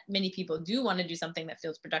find that many people do want to do something that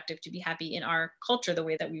feels productive to be happy in our culture, the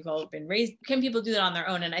way that we've all been raised. Can people do that on their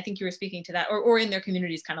own? And I think you were speaking to that, or in their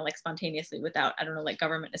communities, kind of like spontaneously without, I don't know, like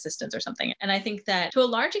government assistance or something. And I think that to a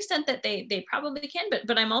large extent that they probably can,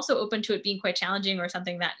 but I'm also open to it being quite challenging, or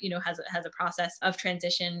something that, has a process of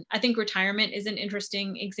transition. I think retirement is an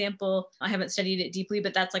interesting example. I haven't studied it deeply,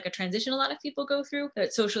 but that's like a transition a lot of people go through. That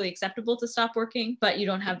it's socially acceptable to stop working, but you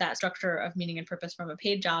don't have that structure of meaning and purpose from a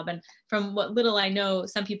paid job. And from what little I know,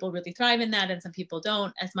 some people really thrive in that and some people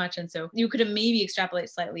don't as much. And so you could maybe extrapolate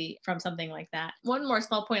slightly from something like that. One more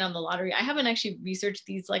small point on the lottery. I haven't actually researched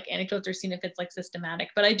these like anecdotes or seen if it's like systematic,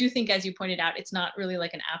 but I do think, as you pointed out, it's not really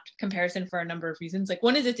like an apt comparison for a number of reasons. Like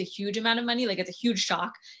one is it's a huge amount of money, like it's a huge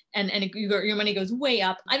shock, and your money goes way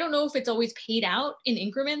up. I don't know if it's always paid out in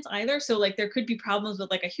increments either. So like there could be problems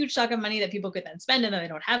with like a huge shock of money that people could then spend and then they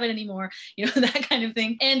don't have it anymore, that kind of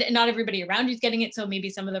thing. And not everybody around you is getting it. So maybe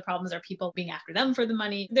some of the problems are people being after them for the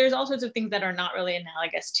money. There's all sorts of things that are not really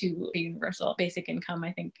analogous to a universal basic income,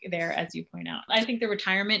 I think, there, as you point out. I think the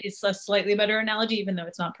retirement is a slightly better analogy, even though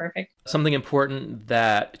it's not perfect. Something important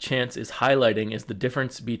that Chance is highlighting is the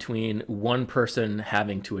difference between one person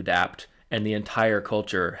having to adapt and the entire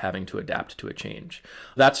culture having to adapt to a change.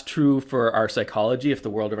 That's true for our psychology if the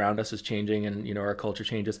world around us is changing and our culture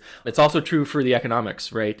changes. It's also true for the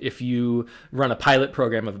economics, right? If you run a pilot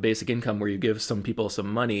program of a basic income where you give some people some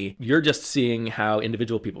money, you're just seeing how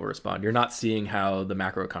individual people respond. You're not seeing how the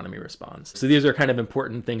macroeconomy responds. So these are kind of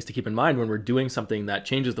important things to keep in mind when we're doing something that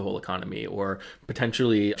changes the whole economy or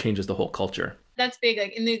potentially changes the whole culture. That's big.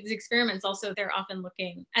 Like in these experiments, also, they're often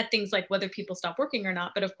looking at things like whether people stop working or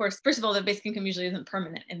not. But of course, first of all, the basic income usually isn't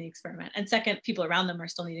permanent in the experiment. And second, people around them are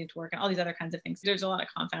still needing to work and all these other kinds of things. There's a lot of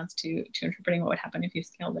confounds to interpreting what would happen if you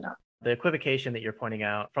scaled it up. The equivocation that you're pointing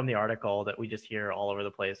out from the article that we just hear all over the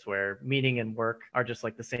place, where meaning and work are just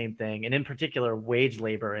like the same thing, and in particular, wage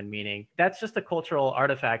labor and meaning, that's just a cultural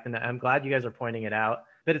artifact. And I'm glad you guys are pointing it out.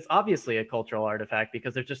 But it's obviously a cultural artifact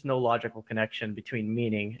because there's just no logical connection between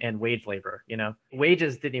meaning and wage labor.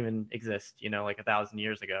 Wages didn't even exist, like 1,000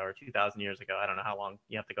 years ago or 2,000 years ago. I don't know how long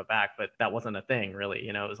you have to go back, but that wasn't a thing really.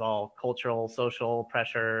 It was all cultural, social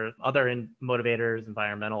pressure, other motivators,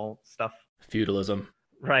 environmental stuff. Feudalism.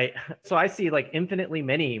 Right. So I see like infinitely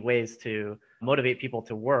many ways to motivate people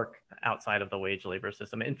to work outside of the wage labor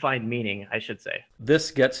system and find meaning, I should say.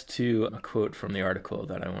 This gets to a quote from the article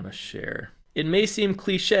that I want to share. It may seem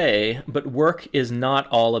cliche, but work is not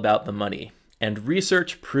all about the money, and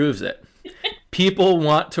research proves it. People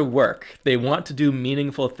want to work. They want to do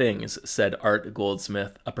meaningful things, said Art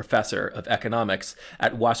Goldsmith, a professor of economics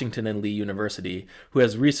at Washington and Lee University, who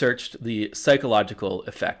has researched the psychological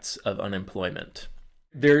effects of unemployment.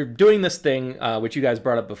 They're doing this thing, which you guys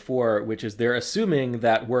brought up before, which is they're assuming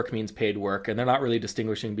that work means paid work, and they're not really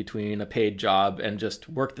distinguishing between a paid job and just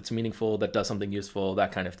work that's meaningful, that does something useful,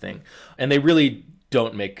 that kind of thing. And they really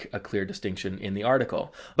don't make a clear distinction in the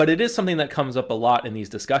article. But it is something that comes up a lot in these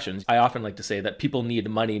discussions. I often like to say that people need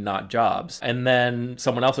money, not jobs. And then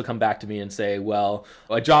someone else will come back to me and say, well,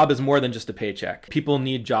 a job is more than just a paycheck. People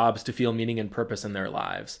need jobs to feel meaning and purpose in their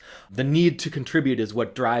lives. The need to contribute is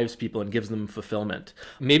what drives people and gives them fulfillment.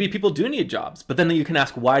 Maybe people do need jobs, but then you can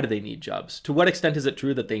ask, why do they need jobs? To what extent is it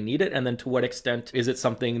true that they need it? And then to what extent is it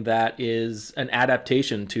something that is an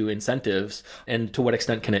adaptation to incentives? And to what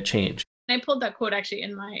extent can it change? I pulled that quote actually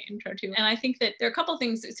in my intro too. And I think that there are a couple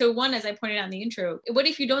things. So one, as I pointed out in the intro, what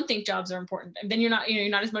if you don't think jobs are important? And then you're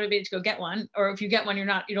not as motivated to go get one. Or if you get one, you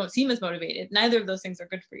don't seem as motivated. Neither of those things are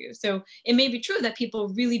good for you. So it may be true that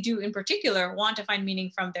people really do in particular want to find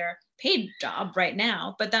meaning from their paid job right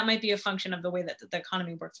now, but that might be a function of the way that the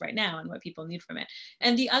economy works right now and what people need from it.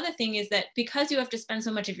 And the other thing is that because you have to spend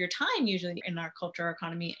so much of your time usually in our culture or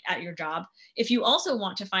economy at your job, if you also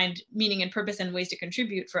want to find meaning and purpose and ways to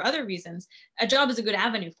contribute for other reasons, a job is a good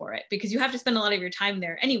avenue for it because you have to spend a lot of your time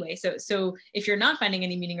there anyway. So if you're not finding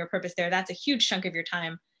any meaning or purpose there, that's a huge chunk of your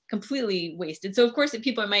time completely wasted. So of course, if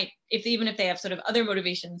people might, even if they have sort of other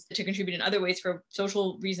motivations to contribute in other ways for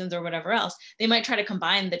social reasons or whatever else, they might try to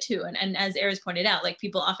combine the two. And as Erez pointed out, like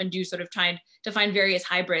people often do sort of try to find various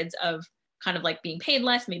hybrids of kind of like being paid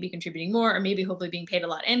less, maybe contributing more, or maybe hopefully being paid a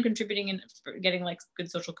lot and contributing and getting like good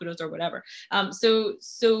social kudos or whatever. So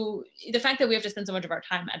the fact that we have to spend so much of our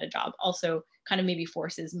time at a job also kind of maybe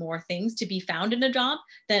forces more things to be found in a job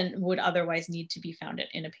than would otherwise need to be found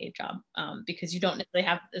in a paid job because you don't necessarily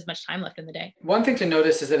have as much time left in the day. One thing to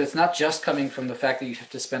notice is that it's not just coming from the fact that you have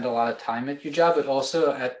to spend a lot of time at your job, but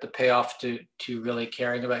also at the payoff to really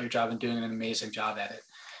caring about your job and doing an amazing job at it.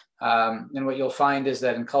 And what you'll find is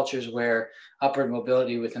that in cultures where upward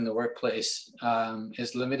mobility within the workplace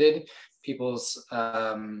is limited, people's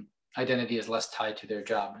identity is less tied to their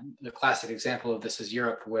job. The classic example of this is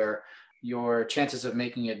Europe, where your chances of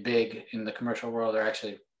making it big in the commercial world are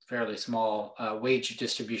actually fairly small. Wage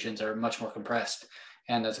distributions are much more compressed.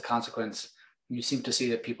 And as a consequence, you seem to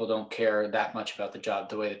see that people don't care that much about the job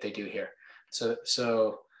the way that they do here.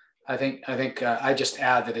 So I think I just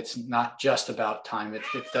add that it's not just about time. It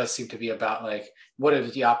does seem to be about like, what are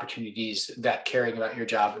the opportunities that caring about your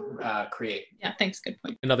job create? Yeah, thanks. Good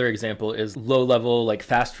point. Another example is low level, like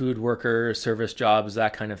fast food workers, service jobs,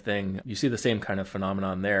 that kind of thing. You see the same kind of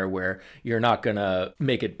phenomenon there where you're not going to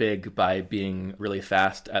make it big by being really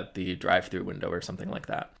fast at the drive-through window or something like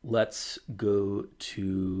that. Let's go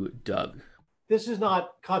to Doug. This is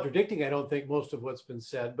not contradicting, I don't think, most of what's been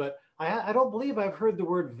said, but I don't believe I've heard the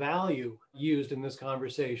word value used in this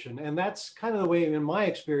conversation. And that's kind of the way, in my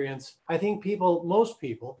experience, I think most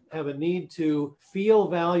people have a need to feel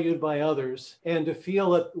valued by others and to feel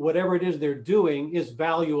that whatever it is they're doing is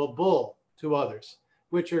valuable to others,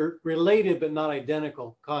 which are related but not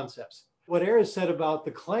identical concepts. What Erez said about the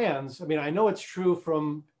clans, I mean, I know it's true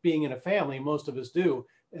from being in a family, most of us do.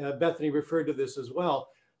 Bethany referred to this as well,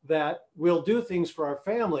 that we'll do things for our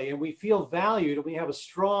family and we feel valued and we have a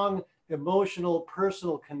strong emotional,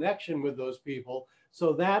 personal connection with those people.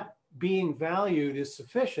 So that being valued is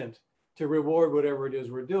sufficient to reward whatever it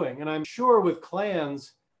is we're doing. And I'm sure with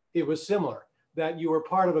clans, it was similar, that you were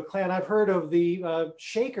part of a clan. I've heard of the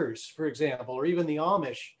Shakers, for example, or even the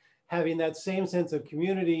Amish having that same sense of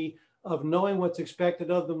community, of knowing what's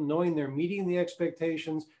expected of them, knowing they're meeting the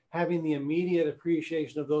expectations, having the immediate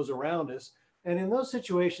appreciation of those around us. And in those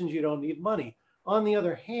situations, you don't need money. On the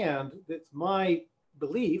other hand, it's my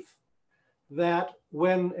belief that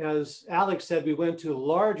when, as Alex said, we went to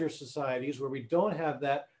larger societies where we don't have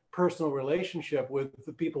that personal relationship with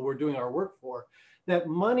the people we're doing our work for, that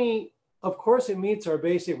money, of course, it meets our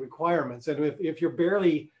basic requirements. And if you're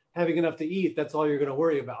barely having enough to eat, that's all you're going to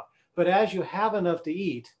worry about. But as you have enough to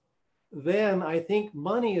eat, then I think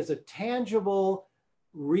money is a tangible,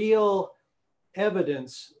 real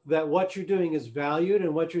evidence that what you're doing is valued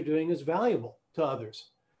and what you're doing is valuable to others.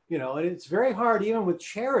 You know, and it's very hard, even with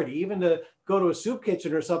charity, even to go to a soup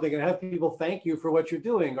kitchen or something and have people thank you for what you're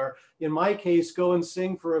doing. Or in my case, go and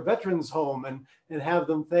sing for a veterans home and have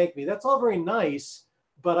them thank me. That's all very nice,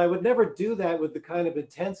 but I would never do that with the kind of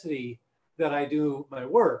intensity that I do my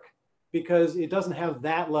work, because it doesn't have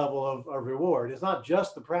that level of reward. It's not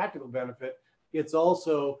just the practical benefit. It's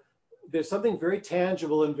also, there's something very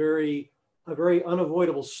tangible and a very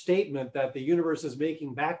unavoidable statement that the universe is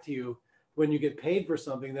making back to you when you get paid for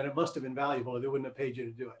something, that it must have been valuable or they wouldn't have paid you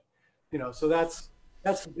to do it. You know, so that's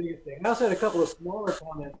the biggest thing. I also had a couple of smaller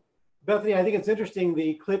comments. Bethany, I think it's interesting,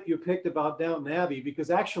 the clip you picked about Downton Abbey, because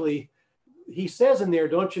actually he says in there,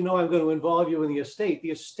 don't you know I'm going to involve you in the estate?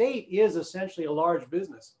 The estate is essentially a large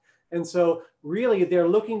business. And so really they're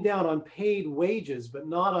looking down on paid wages, but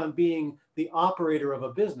not on being the operator of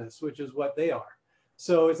a business, which is what they are.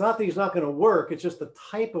 So it's not that he's not going to work, it's just the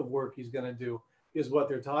type of work he's going to do is what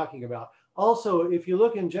they're talking about. Also, if you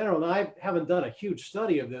look in general, and I haven't done a huge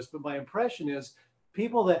study of this, but my impression is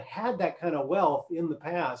people that had that kind of wealth in the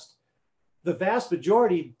past, the vast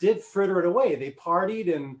majority did fritter it away. They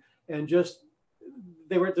partied and just,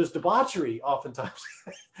 there's debauchery oftentimes.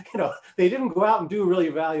 They didn't go out and do really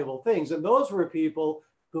valuable things. And those were people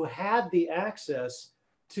who had the access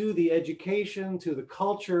to the education, to the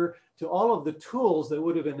culture, to all of the tools that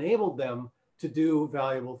would have enabled them to do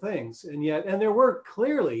valuable things. And there were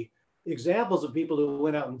clearly examples of people who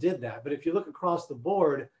went out and did that. But if you look across the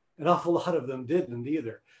board, an awful lot of them didn't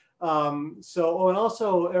either. And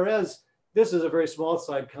also, Erez, this is a very small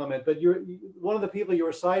side comment, but one of the people you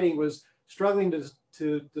were citing was struggling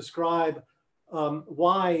to describe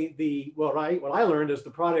why what I learned is the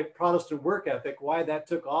Protestant work ethic, why that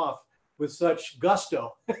took off with such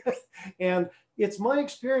gusto. And it's my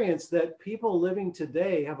experience that people living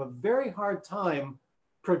today have a very hard time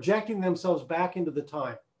projecting themselves back into the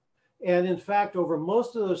time. And in fact, over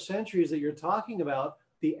most of those centuries that you're talking about,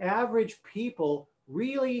 the average people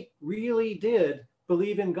really, really did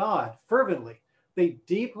believe in God fervently. They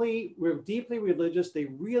were deeply religious. They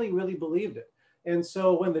really, really believed it. And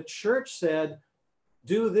so when the church said,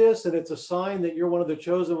 do this, and it's a sign that you're one of the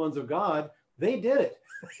chosen ones of God, they did it.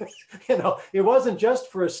 It wasn't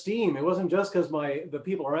just for esteem. It wasn't just because the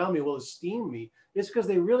people around me will esteem me. It's because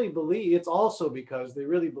they really believe. It's also because they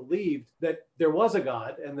really believed that there was a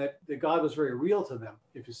God and that God was very real to them,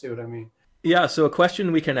 if you see what I mean. Yeah, so a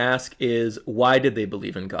question we can ask is, why did they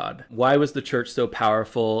believe in God? Why was the church so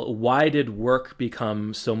powerful? Why did work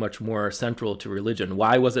become so much more central to religion?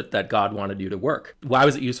 Why was it that God wanted you to work? Why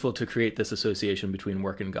was it useful to create this association between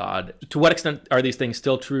work and God? To what extent are these things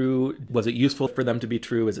still true? Was it useful for them to be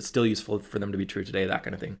true? Is it still useful for them to be true today? That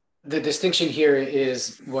kind of thing. The distinction here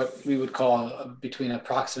is what we would call between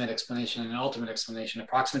approximate explanation and an ultimate explanation.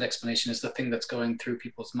 Approximate explanation is the thing that's going through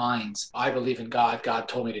people's minds. I believe in God. God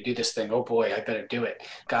told me to do this thing. Oh boy, I better do it.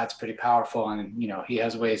 God's pretty powerful, and he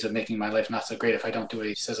has ways of making my life not so great if I don't do what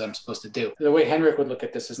he says I'm supposed to do. The way Henrik would look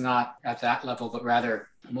at this is not at that level, but rather,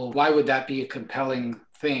 well, why would that be a compelling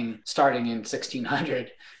thing starting in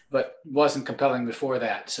 1600? But wasn't compelling before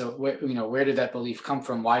that. So where did that belief come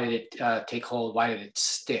from? Why did it take hold? Why did it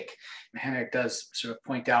stick? Henrik does sort of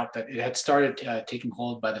point out that it had started taking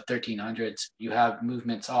hold by the 1300s. You have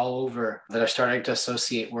movements all over that are starting to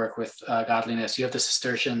associate work with godliness. You have the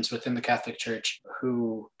Cistercians within the Catholic Church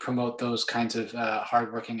who promote those kinds of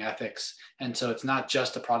hardworking ethics. And so it's not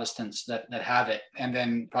just the Protestants that have it. And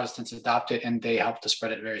then Protestants adopt it and they help to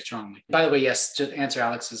spread it very strongly. By the way, yes, to answer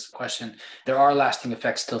Alex's question, there are lasting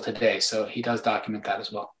effects still today. So he does document that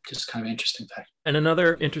as well. Just kind of interesting fact. And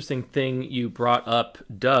another interesting thing you brought up,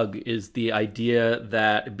 Doug, is the idea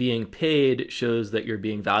that being paid shows that you're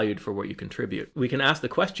being valued for what you contribute. We can ask the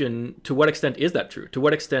question, to what extent is that true? To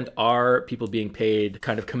what extent are people being paid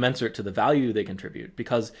kind of commensurate to the value they contribute?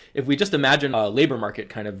 Because if we just imagine a labor market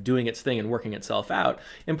kind of doing its thing and working itself out,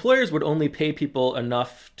 employers would only pay people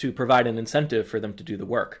enough to provide an incentive for them to do the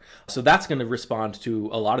work. So that's going to respond to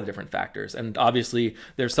a lot of different factors. And obviously,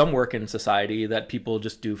 there's some work in society that people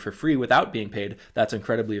just do for free without being paid. That's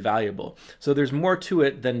incredibly valuable. So there's more to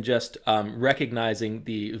it than just recognizing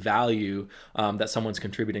the value that someone's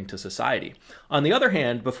contributing to society. On the other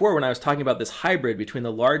hand, before when I was talking about this hybrid between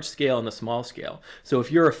the large scale and the small scale, so if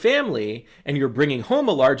you're a family and you're bringing home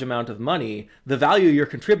a large amount of money, the value you're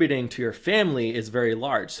contributing to your family is very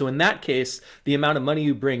large. So in that case, the amount of money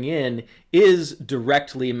you bring in is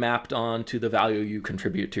directly mapped on to the value you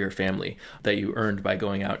contribute to your family that you earned by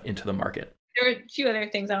going out into the market. There were a few other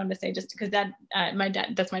things I wanted to say, just because that's my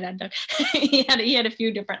dad, Doug. he had a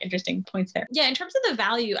few different interesting points there. Yeah, in terms of the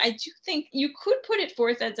value, I do think you could put it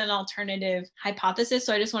forth as an alternative hypothesis.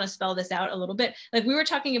 So I just want to spell this out a little bit. Like we were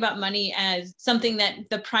talking about money as something that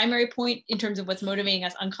the primary point in terms of what's motivating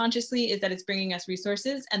us unconsciously is that it's bringing us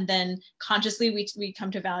resources, and then consciously we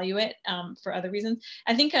come to value it for other reasons.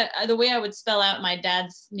 I think the way I would spell out my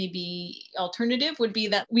dad's maybe alternative would be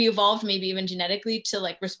that we evolved maybe even genetically to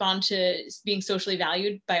like respond to being socially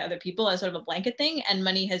valued by other people as sort of a blanket thing, and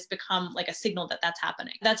money has become like a signal that that's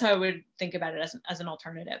happening. That's how I would think about it as an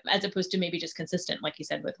alternative, as opposed to maybe just consistent, like you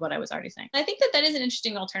said, with what I was already saying. I think that is an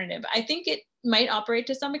interesting alternative. I think it might operate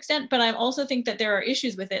to some extent, but I also think that there are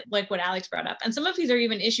issues with it, like what Alex brought up. And some of these are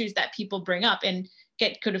even issues that people bring up in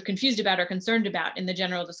get kind of confused about or concerned about in the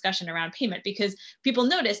general discussion around payment, because people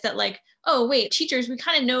notice that like, oh, wait, teachers, we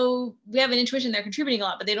kind of know, we have an intuition they're contributing a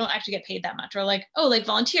lot, but they don't actually get paid that much. Or like, oh, like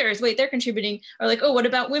volunteers, wait, they're contributing. Or like, oh, what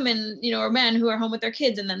about women, or men who are home with their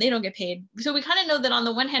kids and then they don't get paid. So we kind of know that on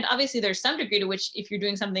the one hand, obviously there's some degree to which if you're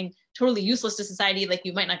doing something totally useless to society, like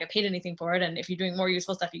you might not get paid anything for it. And if you're doing more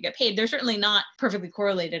useful stuff, you get paid. They're certainly not perfectly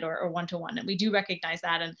correlated or one-to-one. And we do recognize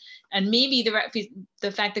that. And maybe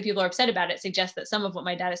the fact that people are upset about it suggests that some of what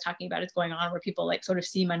my dad is talking about is going on, where people like sort of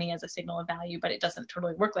see money as a signal of value, but it doesn't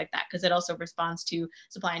totally work like that, because it also responds to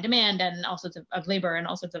supply and demand and all sorts of labor and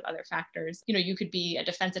all sorts of other factors. You could be a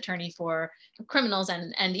defense attorney for criminals,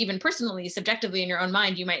 and even personally, subjectively in your own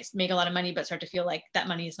mind, you might make a lot of money, but start to feel like that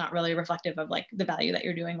money is not really reflective of like the value that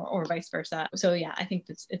you're doing, or vice versa. So yeah, I think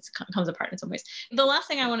it comes apart in some ways. The last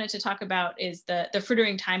thing I wanted to talk about is the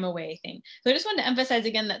frittering time away thing. So I just wanted to emphasize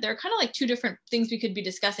again that there are kind of like two different things we could be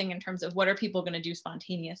discussing in terms of what are people going to do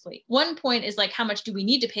spontaneously. One point is like, how much do we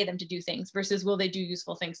need to pay them to do things versus will they do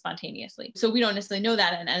useful things spontaneously? So we don't necessarily know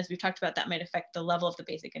that. And as we've talked about, that might affect the level of the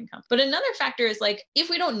basic income. But another factor is like, if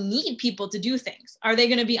we don't need people to do things, are they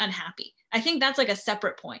going to be unhappy? I think that's like a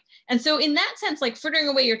separate point. And so in that sense, like frittering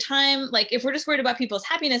away your time, like if we're just worried about people's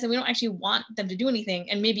happiness and we don't actually want them to do anything,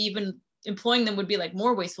 and maybe even employing them would be like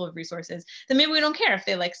more wasteful of resources, then maybe we don't care if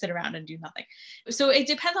they like sit around and do nothing. So it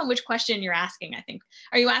depends on which question you're asking, I think.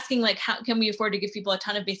 Are you asking like, how can we afford to give people a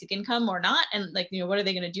ton of basic income or not? And like, what are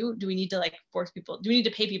they going to do? Do we need to like force people? Do we need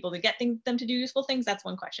to pay people to get them to do useful things? That's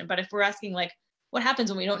one question. But if we're asking like, what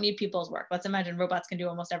happens when we don't need people's work? Let's imagine robots can do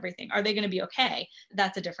almost everything. Are they going to be okay?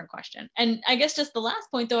 That's a different question. And I guess just the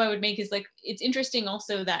last point, though, I would make is like, it's interesting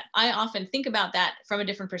also that I often think about that from a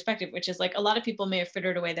different perspective, which is like a lot of people may have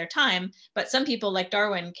frittered away their time, but some people like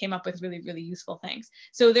Darwin came up with really, really useful things.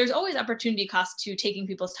 So there's always opportunity cost to taking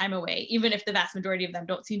people's time away, even if the vast majority of them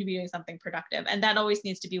don't seem to be doing something productive. And that always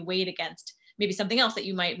needs to be weighed against maybe something else that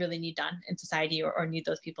you might really need done in society or need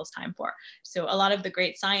those people's time for. So a lot of the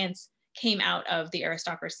great science came out of the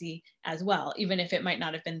aristocracy as well, even if it might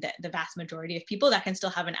not have been the vast majority of people, that can still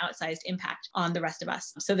have an outsized impact on the rest of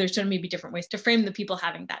us. So there's going to be different ways to frame the people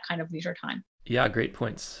having that kind of leisure time. Yeah, great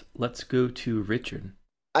points. Let's go to Richard.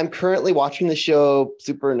 I'm currently watching the show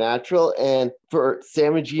Supernatural, and for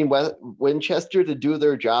Sam and Jean Winchester to do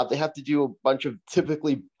their job, they have to do a bunch of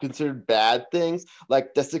typically considered bad things,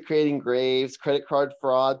 like desecrating graves, credit card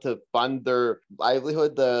fraud to fund their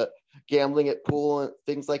livelihood, the gambling at pool and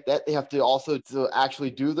things like that. They have to also, to actually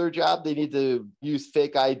do their job, they need to use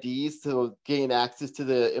fake IDs to gain access to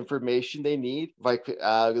the information they need, like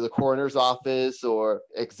the coroner's office, or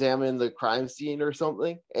examine the crime scene or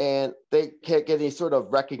something. And they can't get any sort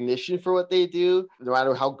of recognition for what they do, no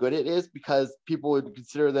matter how good it is, because people would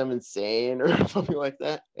consider them insane or something like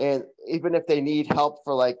that. And even if they need help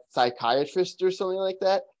for like psychiatrists or something like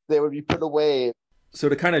that, they would be put away. So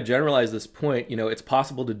to kind of generalize this point, it's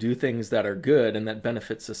possible to do things that are good and that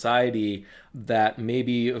benefit society that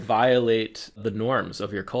maybe violate the norms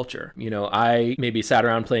of your culture. I maybe sat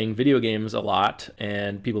around playing video games a lot,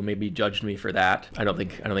 and people maybe judged me for that. I don't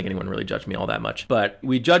think anyone really judged me all that much, but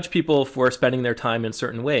we judge people for spending their time in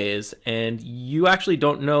certain ways, and you actually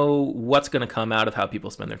don't know what's going to come out of how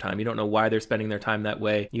people spend their time. You don't know why they're spending their time that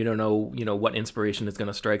way. You don't know, what inspiration is going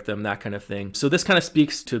to strike them, that kind of thing. So this kind of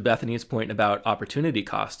speaks to Bethany's point about opportunity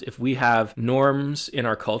cost. If we have norms in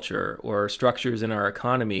our culture or structures in our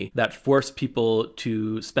economy that force people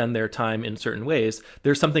to spend their time in certain ways,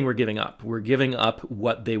 there's something we're giving up. We're giving up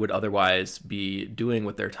what they would otherwise be doing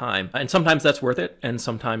with their time. And sometimes that's worth it, and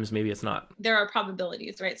sometimes maybe it's not. There are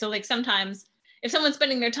probabilities, right? So like sometimes if someone's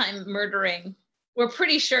spending their time murdering, we're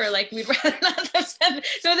pretty sure like we'd rather not spend.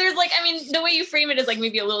 So there's like, the way you frame it is like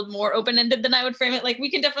maybe a little more open-ended than I would frame it. Like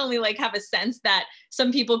we can definitely like have a sense that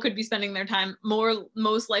some people could be spending their time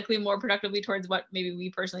most likely more productively towards what maybe we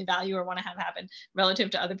personally value or want to have happen relative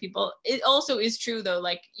to other people. It also is true though,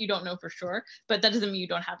 like you don't know for sure, but that doesn't mean you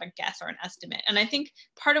don't have a guess or an estimate. And I think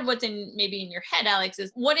part of what's maybe in your head, Alex,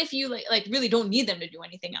 is what if you like really don't need them to do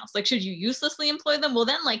anything else? Like, should you uselessly employ them? Well,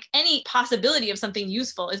 then like any possibility of something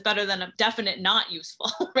useful is better than a definite not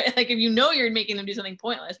useful, right? Like if you're making them do something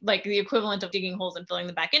pointless, like the equivalent of digging holes and filling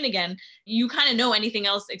them back in again, you kind of know anything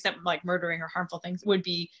else except like murdering or harmful things would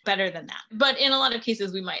be better than that. But in a lot of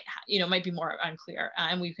cases, we might be more unclear,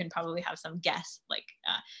 and we can probably have some guess. Like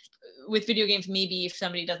with video games, maybe if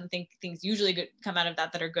somebody doesn't think things usually come out of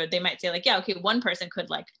that are good, they might say like, yeah, okay, one person could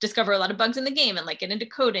like discover a lot of bugs in the game and like get into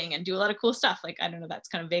coding and do a lot of cool stuff. Like, I don't know, that's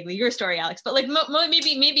kind of vaguely your story, Alex, but like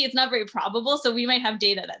maybe it's not very probable. So we might have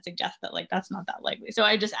data that suggests that like that's not that likely. So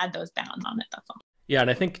I just add those bounds on it. That's all. Yeah, and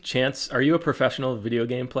I think Chance, are you a professional video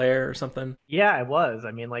game player or something? Yeah, I was.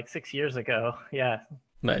 I mean, like 6 years ago. Yeah.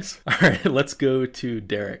 Nice. All right, let's go to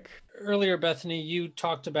Derek. Earlier, Bethany, you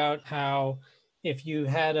talked about how if you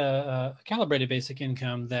had a calibrated basic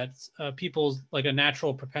income, that people's like a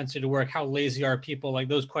natural propensity to work, how lazy are people? Like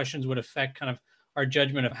those questions would affect kind of our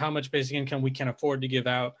judgment of how much basic income we can afford to give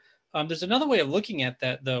out. There's another way of looking at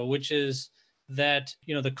that, though, which is that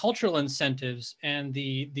the cultural incentives and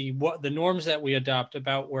the norms that we adopt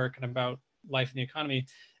about work and about life in the economy,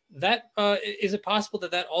 that is it possible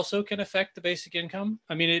that that also can affect the basic income?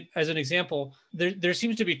 I mean, as an example, there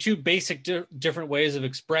seems to be two basic different ways of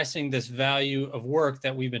expressing this value of work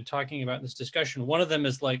that we've been talking about in this discussion. One of them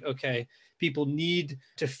is like, okay, people need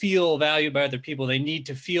to feel valued by other people. They need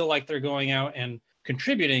to feel like they're going out and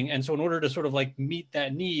contributing. And so in order to sort of like meet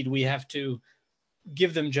that need, we have to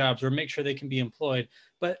give them jobs or make sure they can be employed.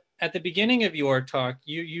 But at the beginning of your talk,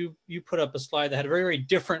 you put up a slide that had a very, very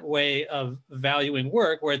different way of valuing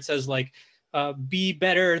work, where it says like, be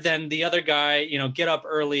better than the other guy, get up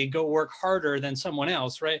early, go work harder than someone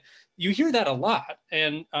else, right? You hear that a lot,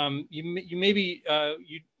 and we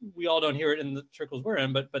all don't hear it in the circles we're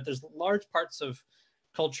in, but there's large parts of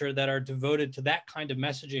culture that are devoted to that kind of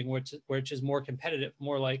messaging, which is more competitive,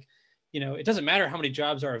 more like, it doesn't matter how many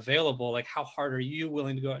jobs are available, like how hard are you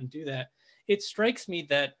willing to go out and do that? It strikes me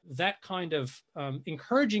that that kind of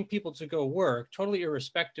encouraging people to go work, totally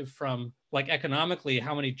irrespective from like economically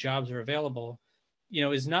how many jobs are available,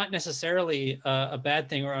 is not necessarily a bad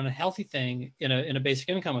thing or unhealthy thing in a basic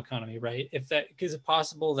income economy, right? Is it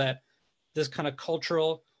possible that this kind of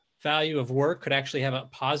cultural value of work could actually have a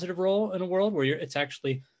positive role in a world where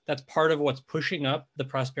that's part of what's pushing up the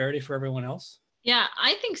prosperity for everyone else? Yeah,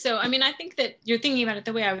 I think so. I mean, I think that you're thinking about it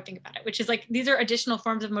the way I would think about it, which is like these are additional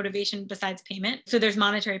forms of motivation besides payment. So there's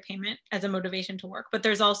monetary payment as a motivation to work, but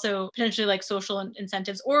there's also potentially like social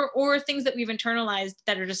incentives or things that we've internalized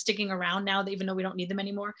that are just sticking around now, that even though we don't need them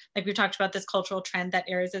anymore. Like we talked about this cultural trend that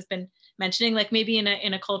Aries has been mentioning, like maybe in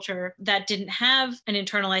a culture that didn't have an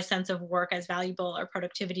internalized sense of work as valuable or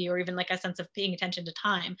productivity, or even like a sense of paying attention to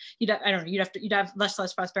time, you'd have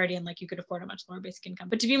less prosperity, and like you could afford a much lower basic income.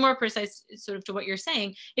 But to be more precise, sort of to what you're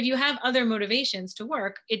saying, if you have other motivations to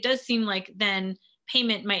work, it does seem like then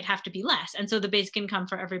payment might have to be less. And so the basic income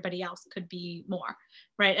for everybody else could be more,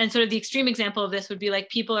 right? And sort of the extreme example of this would be like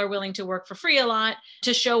people are willing to work for free a lot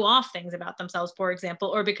to show off things about themselves, for example,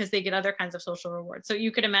 or because they get other kinds of social rewards. So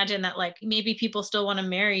you could imagine that like maybe people still want to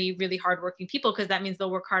marry really hardworking people because that means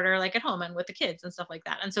they'll work harder like at home and with the kids and stuff like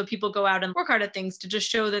that. And so people go out and work hard at things to just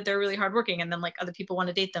show that they're really hardworking, and then like other people want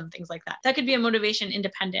to date them, things like that. That could be a motivation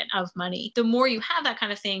independent of money. The more you have that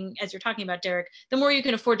kind of thing, as you're talking about, Derek, the more you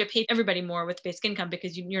can afford to pay everybody more with basic income,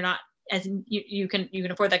 because you're not as you can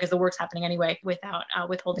afford that because the work's happening anyway without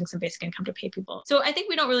withholding some basic income to pay people. So I think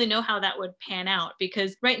we don't really know how that would pan out,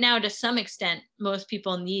 because right now, to some extent, most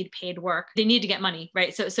people need paid work. They need to get money,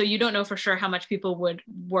 right? So you don't know for sure how much people would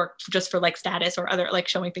work just for like status or other like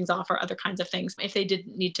showing things off or other kinds of things if they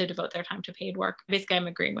didn't need to devote their time to paid work. Basically, I'm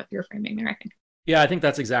agreeing with your framing there, I think. Yeah, I think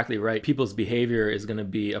that's exactly right. People's behavior is going to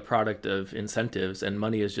be a product of incentives, and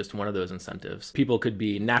money is just one of those incentives. People could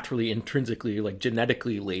be naturally, intrinsically, like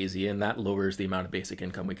genetically lazy, and that lowers the amount of basic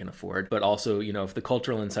income we can afford. But also, if the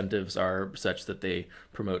cultural incentives are such that they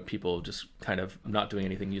promote people just kind of not doing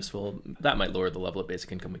anything useful, that might lower the level of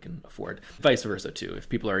basic income we can afford. Vice versa, too. If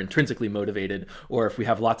people are intrinsically motivated, or if we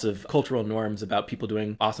have lots of cultural norms about people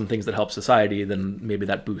doing awesome things that help society, then maybe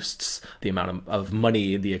that boosts the amount of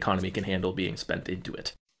money the economy can handle being spent into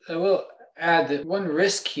it. I will add that one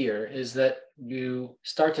risk here is that you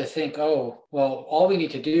start to think, oh, well, all we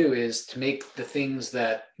need to do is to make the things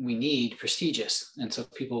that we need prestigious, and so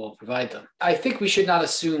people will provide them. I think we should not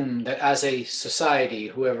assume that as a society,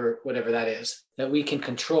 whatever that is, that we can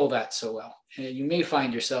control that so well. And you may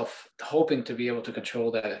find yourself hoping to be able to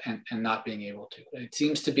control that and not being able to. It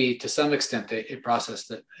seems to be, to some extent, a process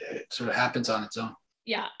that sort of happens on its own.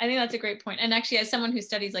 Yeah, I think that's a great point. And actually, as someone who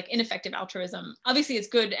studies like ineffective altruism, obviously it's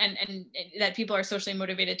good and that people are socially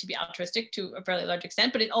motivated to be altruistic to a fairly large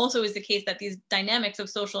extent, but it also is the case that these dynamics of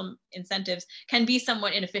social incentives can be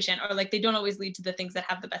somewhat inefficient, or like they don't always lead to the things that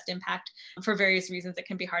have the best impact. For various reasons, it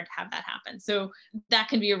can be hard to have that happen. So that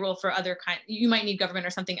can be a role for other kind. You might need government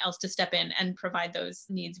or something else to step in and provide those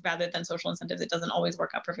needs rather than social incentives. It doesn't always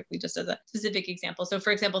work out perfectly, just as a specific example. So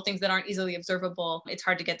for example, things that aren't easily observable, it's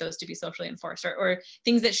hard to get those to be socially enforced, or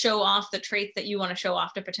things that show off the traits that you want to show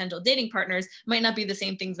off to potential dating partners might not be the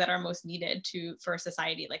same things that are most needed for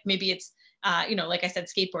society. Like maybe it's like I said,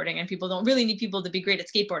 skateboarding, and people don't really need people to be great at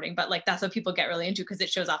skateboarding, but like that's what people get really into because it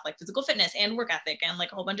shows off like physical fitness and work ethic and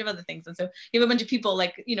like a whole bunch of other things. And so you have a bunch of people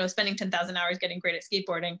like, spending 10,000 hours getting great at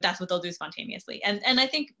skateboarding. That's what they'll do spontaneously. And I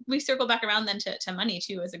think we circle back around then to money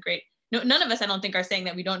too as a great. No, none of us, I don't think, are saying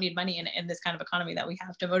that we don't need money in this kind of economy that we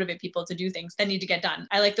have to motivate people to do things that need to get done.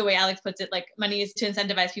 I like the way Alex puts it, like money is to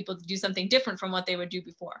incentivize people to do something different from what they would do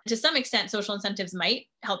before. To some extent, social incentives might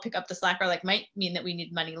help pick up the slack or like might mean that we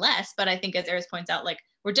need money less. But I think as Eris points out, like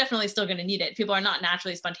we're definitely still going to need it. People are not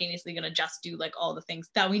naturally spontaneously going to just do like all the things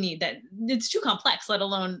that we need, that it's too complex, let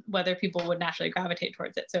alone whether people would naturally gravitate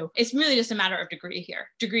towards it. So it's really just a matter of degree here,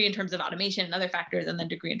 degree in terms of automation and other factors, and then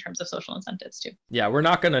degree in terms of social incentives too. Yeah, we're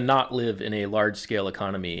not going to not live in a large scale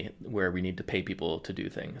economy where we need to pay people to do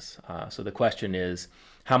things. So the question is,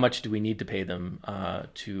 how much do we need to pay them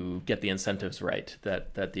to get the incentives right,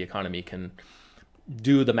 that the economy can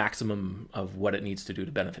do the maximum of what it needs to do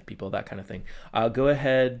to benefit people, that kind of thing. Go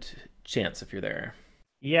ahead, Chance, if you're there.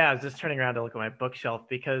 Yeah, I was just turning around to look at my bookshelf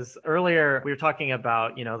because earlier we were talking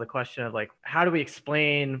about, the question of like, how do we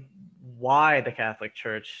explain why the Catholic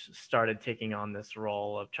Church started taking on this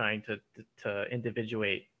role of trying to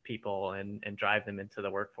individuate people and drive them into the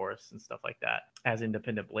workforce and stuff like that as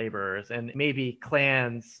independent laborers. And maybe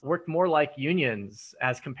clans worked more like unions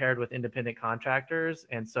as compared with independent contractors.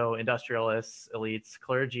 And so industrialists, elites,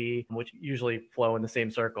 clergy, which usually flow in the same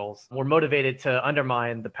circles, were motivated to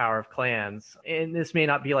undermine the power of clans. And this may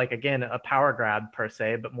not be like, again, a power grab per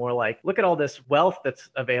se, but more like, look at all this wealth that's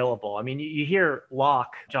available. I mean, you hear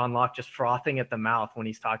John Locke just frothing at the mouth when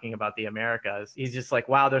he's talking about the Americas. He's just like,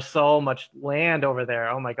 wow, there's so much land over there.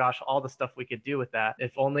 Oh my gosh, all the stuff we could do with that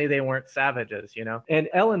if only they weren't savages, And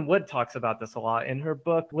Ellen Wood talks about this a lot in her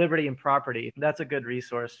book Liberty and Property. That's a good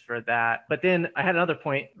resource for that. But then I had another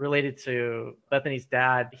point related to Bethany's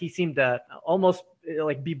dad. He seemed to almost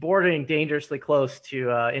like be bordering dangerously close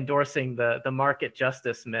to endorsing the market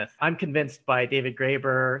justice myth. I'm convinced by David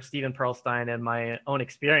Graeber, Stephen Pearlstein, and my own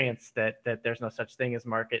experience that there's no such thing as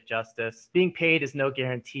market justice. Being paid is no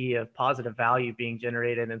guarantee of positive value being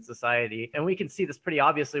generated in society. And we can see this pretty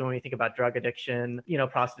obviously when we think about drug addiction,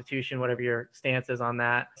 prostitution, whatever your stance is on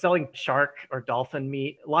that. Selling shark or dolphin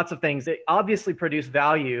meat, lots of things that obviously produce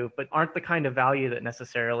value, but aren't the kind of value that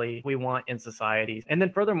necessarily we want in society. And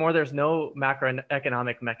then furthermore, there's no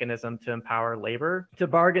macroeconomic mechanism to empower labor to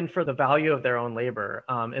bargain for the value of their own labor,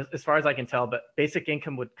 as far as I can tell. But basic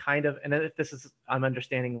income would kind of, and if this is, I'm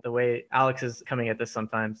understanding the way Alex is coming at this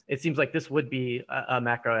sometimes, it seems like this would be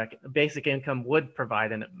basic income would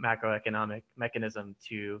provide a macroeconomic mechanism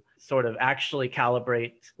to sort of actually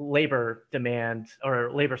calibrate labor demand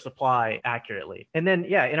or labor supply accurately. And then,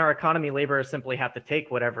 yeah, in our economy, laborers simply have to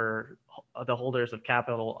take whatever the holders of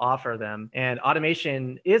capital offer them. And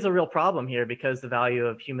automation is a real problem here because the value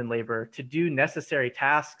of human labor to do necessary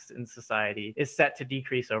tasks in society is set to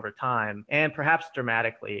decrease over time and perhaps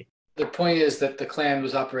dramatically. The point is that the Klan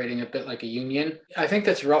was operating a bit like a union. I think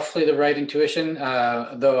that's roughly the right intuition,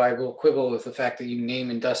 though I will quibble with the fact that you name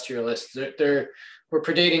industrialists. We're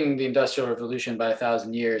predating the Industrial Revolution by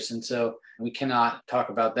 1,000 years, and so we cannot talk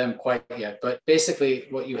about them quite yet. But basically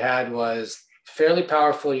what you had was fairly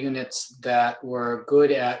powerful units that were good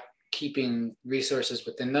at keeping resources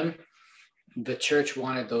within them. The church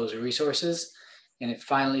wanted those resources, and it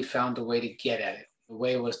finally found a way to get at it. The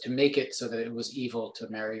way was to make it so that it was evil to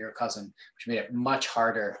marry your cousin, which made it much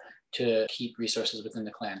harder to keep resources within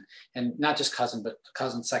the clan. And not just cousin, but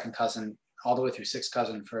cousin, second cousin, all the way through sixth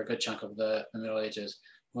cousin for a good chunk of the Middle Ages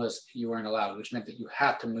was you weren't allowed, which meant that you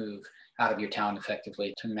had to move out of your town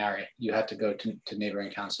effectively to marry. You had to go to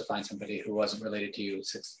neighboring towns to find somebody who wasn't related to you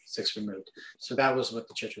six removed. So that was what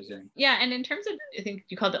the church was doing. Yeah, and in terms of, I think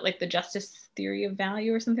you called it like the justice theory of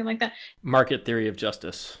value or something like that. Market theory of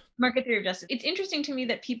justice. Market theory of justice. It's interesting to me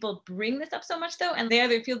that people bring this up so much though, and they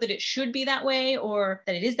either feel that it should be that way or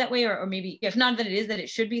that it is that way, or maybe if not that it is, that it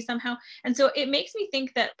should be somehow. And so it makes me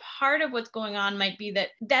think that part of what's going on might be that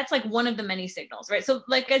that's like one of the many signals, right? So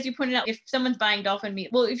like, as you pointed out, if someone's buying dolphin meat,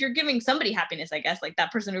 well, if you're giving somebody happiness, I guess, like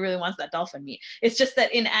that person who really wants that dolphin meat, it's just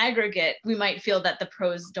that in aggregate, we might feel that the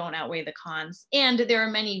pros don't outweigh the cons. And there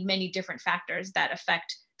are many, many different factors that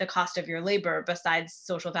affect the cost of your labor besides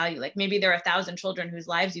social value. Like maybe there are 1,000 children whose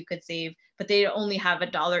lives you could save, but they only have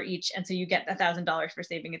 $1 each. And so you get $1,000 for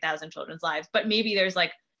saving 1,000 children's lives. But maybe there's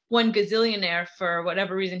like one gazillionaire for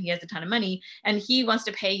whatever reason, he has a ton of money, and he wants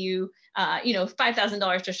to pay you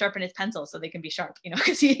 $5,000 to sharpen his pencil so they can be sharp,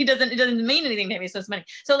 because it doesn't mean anything to him. It's just money.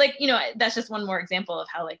 So like, that's just one more example of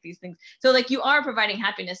how like these things. So like you are providing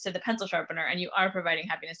happiness to the pencil sharpener and you are providing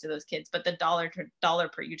happiness to those kids, but the dollar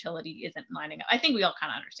per utility isn't lining up. I think we all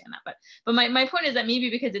kind of understand that. But my point is that maybe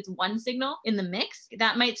because it's one signal in the mix,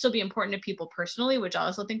 that might still be important to people personally, which I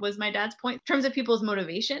also think was my dad's point. In terms of people's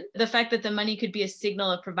motivation, the fact that the money could be a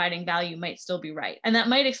signal of providing value might still be right. And that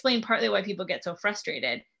might explain partly why people get so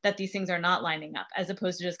frustrated that these things are not lining up, as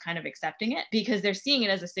opposed to just kind of accepting it, because they're seeing it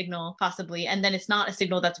as a signal possibly, and then it's not a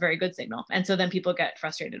signal that's a very good signal. And so then people get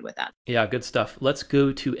frustrated with that. Yeah, good stuff. Let's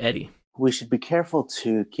go to Eddie. We should be careful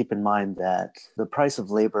to keep in mind that the price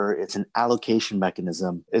of labor, it's an allocation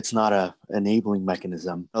mechanism. It's not a enabling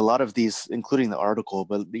mechanism. A lot of these, including the article,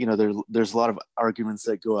 but there's a lot of arguments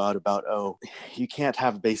that go out about, you can't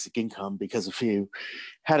have basic income because if you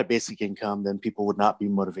had a basic income, then people would not be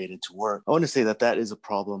motivated to work. I want to say that is a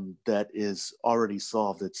problem that is already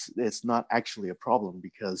solved. It's not actually a problem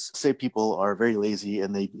because say people are very lazy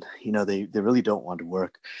and they really don't want to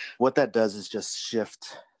work. What that does is just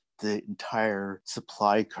shift the entire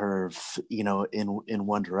supply curve, in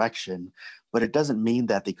one direction, but it doesn't mean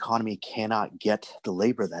that the economy cannot get the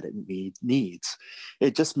labor that it needs.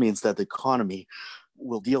 It just means that the economy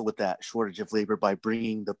will deal with that shortage of labor by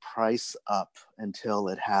bringing the price up until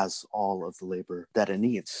it has all of the labor that it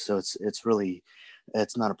needs. So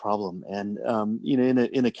it's not a problem. And,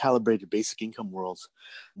 in a calibrated basic income world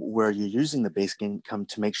where you're using the basic income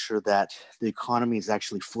to make sure that the economy is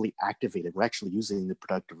actually fully activated, we're actually using the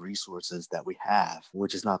productive resources that we have,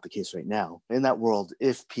 which is not the case right now. In that world,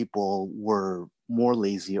 if people were more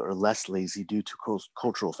lazy or less lazy due to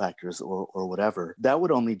cultural factors or whatever, that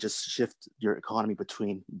would only just shift your economy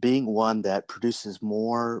between being one that produces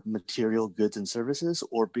more material goods and services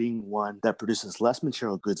or being one that produces less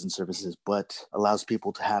material goods and services but allows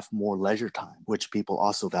people to have more leisure time, which people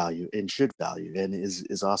also value and should value and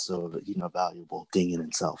is also a valuable thing in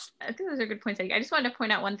itself. I think those are good points. I just wanted to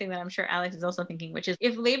point out one thing that I'm sure Alex is also thinking, which is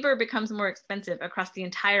if labor becomes more expensive across the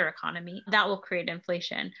entire economy, that will create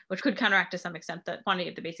inflation, which could counteract to some extent the quantity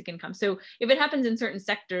of the basic income. So if it happens in certain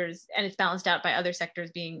sectors and it's balanced out by other sectors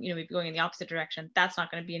being, maybe going in the opposite direction, that's not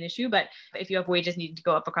going to be an issue. But if you have wages needing to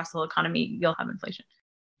go up across the whole economy, you'll have inflation.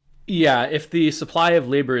 Yeah, if the supply of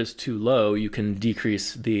labor is too low, you can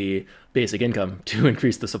decrease the basic income to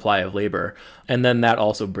increase the supply of labor. And then that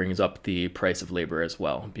also brings up the price of labor as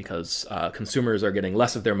well, because consumers are getting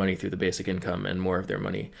less of their money through the basic income and more of their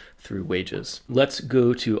money through wages. Let's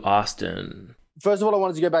go to Austin. First of all, I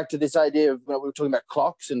wanted to go back to this idea of when we were talking about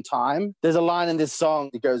clocks and time. There's a line in this song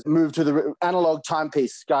that goes, move to the analog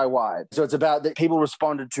timepiece skywide. So it's about that people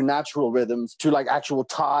responded to natural rhythms, to like actual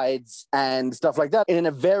tides and stuff like that. In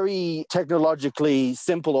a very technologically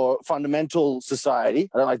simple or fundamental society,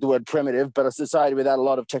 I don't like the word primitive, but a society without a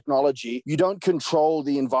lot of technology, you don't control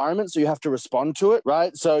the environment, so you have to respond to it,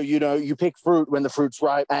 right? So, you pick fruit when the fruit's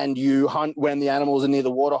ripe and you hunt when the animals are near the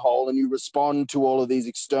water hole and you respond to all of these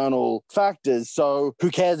external factors. So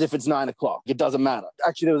who cares if it's 9 o'clock? It doesn't matter.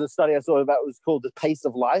 Actually, there was a study I saw about, it was called The Pace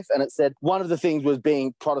of Life. And it said one of the things was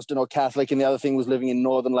being Protestant or Catholic, and the other thing was living in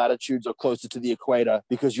northern latitudes or closer to the equator,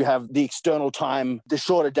 because you have the external time, the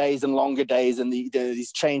shorter days and longer days, and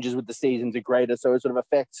these changes with the seasons are greater. So it sort of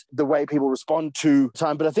affects the way people respond to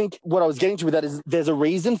time. But I think what I was getting to with that is there's a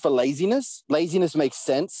reason for laziness. Laziness makes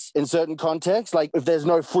sense in certain contexts. Like if there's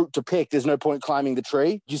no fruit to pick, there's no point climbing the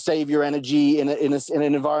tree. You save your energy in an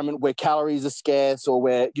environment where calories are scarce or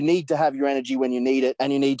where you need to have your energy when you need it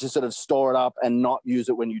and you need to sort of store it up and not use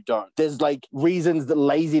it when you don't. There's like reasons that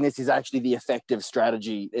laziness is actually the effective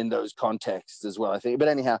strategy in those contexts as well, I think. But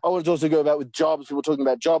anyhow, I wanted to also go about with jobs. People talking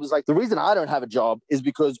about jobs. Like the reason I don't have a job is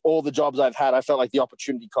because all the jobs I've had, I felt like the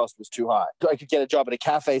opportunity cost was too high. I could get a job at a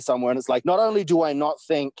cafe somewhere and it's like, not only do I not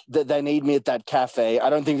think that they need me at that cafe, I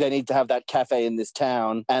don't think they need to have that cafe in this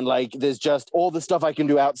town. And like, there's just all the stuff I can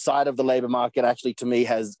do outside of the labor market actually to me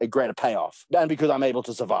has a greater payoff. And because I'm able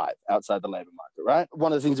to survive outside the labor market, right?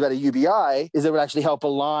 One of the things about a UBI is it would actually help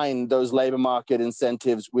align those labor market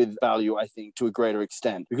incentives with value, I think, to a greater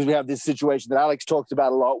extent. Because we have this situation that Alex talks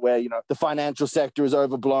about a lot where, the financial sector is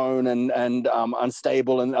overblown and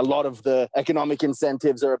unstable. And a lot of the economic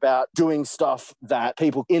incentives are about doing stuff that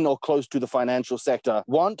people in or close to the financial sector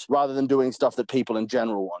want rather than doing stuff that people in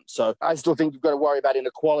general want. So I still think you've got to worry about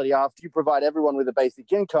inequality. After you provide everyone with a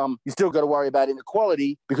basic income, you still got to worry about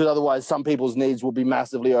inequality because otherwise some people's needs will be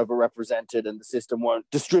massively overrepresented and the system won't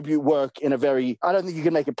distribute work in a very, I don't think you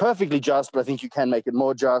can make it perfectly just, but I think you can make it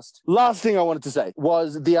more just. Last thing I wanted to say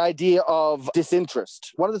was the idea of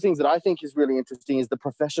disinterest. One of the things that I think is really interesting is the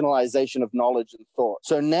professionalization of knowledge and thought.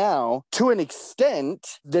 So now, to an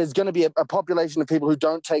extent, there's going to be a population of people who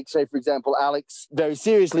don't take, say, for example, Alex very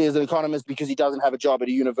seriously as an economist because he doesn't have a job at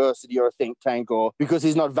a university or a think tank, or because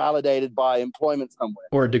he's not validated by employment somewhere.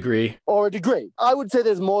 Or a degree. Or a degree. I would say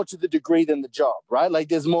there's more to the degree than the job, right? Like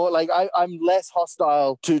there's more, like I'm less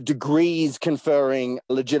hostile to degrees conferring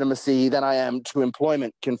legitimacy than I am to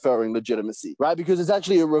employment conferring legitimacy, right? Because it's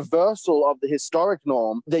actually a reversal of the historic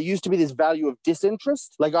norm. There used to be this value of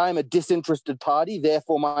disinterest. Like I am a disinterested party,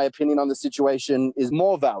 therefore my opinion on the situation is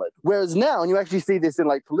more valid. Whereas now, and you actually see this in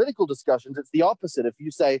like political discussions, it's the opposite. If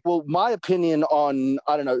you say, well, my opinion on,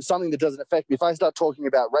 I don't know, something that doesn't affect me, if I start talking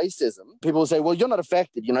about racism, people will say, well, you're not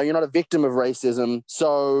affected, you know, you're not a victim of racism,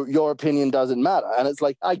 so your opinion doesn't matter. And it's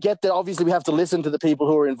like, I get that obviously we have to listen to the people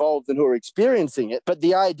who are involved and who are experiencing it, but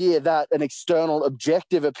the idea that an external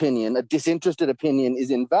objective opinion, a disinterested opinion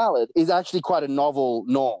is invalid is actually quite a novel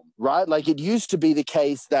norm. Right? Like it used to be the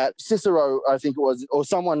case that Cicero, I think it was, or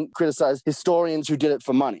someone criticized historians who did it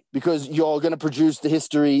for money, because you're going to produce the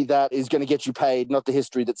history that is going to get you paid, not the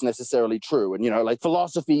history that's necessarily true. And, you know, like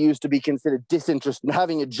philosophy used to be considered disinterested, and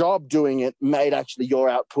having a job doing it made actually your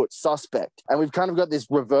output suspect. And we've kind of got this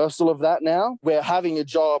reversal of that now, where having a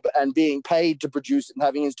job and being paid to produce it and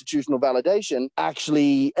having institutional validation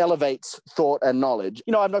actually elevates thought and knowledge.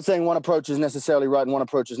 You know, I'm not saying one approach is necessarily right and one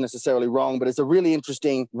approach is necessarily wrong, but it's a really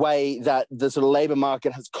interesting way that the sort of labor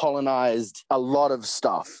market has colonized a lot of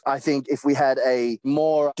stuff. I think if we had a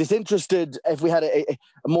more disinterested, if we had a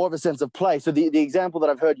more of a sense of play. So the example that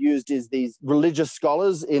I've heard used is these religious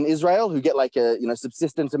scholars in Israel who get like a, you know,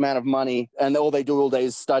 subsistence amount of money, and all they do all day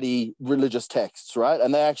is study religious texts, right?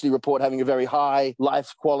 And they actually report having a very high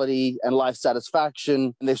life quality and life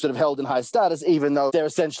satisfaction, and they're sort of held in high status, even though they're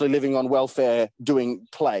essentially living on welfare doing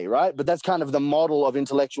play, right? But that's kind of the model of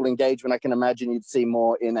intellectual engagement I can imagine you'd see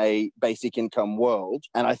more in a basic income world.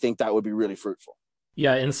 And I think that would be really fruitful.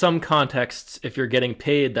 Yeah, in some contexts, if you're getting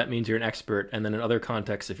paid, that means you're an expert. And then in other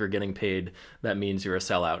contexts, if you're getting paid, that means you're a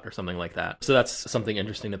sellout or something like that. So that's something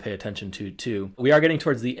interesting to pay attention to, too. We are getting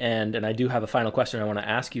towards the end, and I do have a final question I want to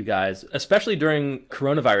ask you guys. Especially during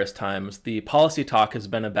coronavirus times, the policy talk has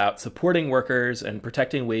been about supporting workers and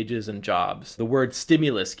protecting wages and jobs. The word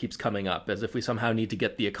stimulus keeps coming up as if we somehow need to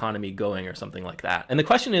get the economy going or something like that. And the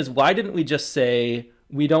question is, why didn't we just say,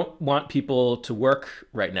 we don't want people to work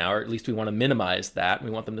right now, or at least we want to minimize that.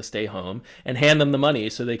 We want them to stay home and hand them the money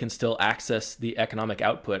so they can still access the economic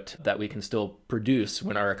output that we can still produce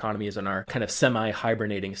when our economy is in our kind of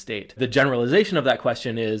semi-hibernating state. The generalization of that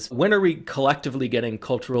question is, when are we collectively getting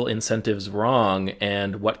cultural incentives wrong,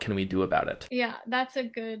 and what can we do about it? Yeah, that's a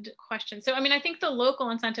good question. So, I mean, I think the local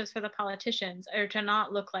incentives for the politicians are to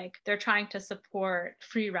not look like they're trying to support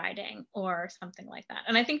free riding or something like that.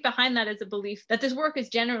 And I think behind that is a belief that this work is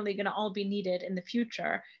generally going to all be needed in the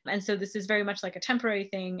future. And so this is very much like a temporary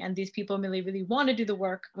thing. And these people really want to do the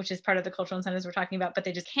work, which is part of the cultural incentives we're talking about, but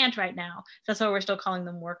they just can't right now. That's why we're still calling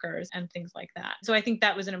them workers and things like that. So I think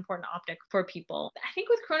that was an important optic for people. I think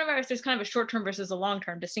with coronavirus, there's kind of a short-term versus a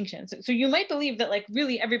long-term distinction. So you might believe that like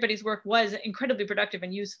really everybody's work was incredibly productive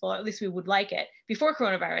and useful, at least we would like it before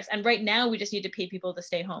coronavirus. And right now we just need to pay people to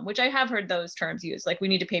stay home, which I have heard those terms used. Like we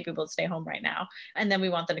need to pay people to stay home right now. And then we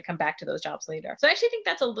want them to come back to those jobs later. So I actually think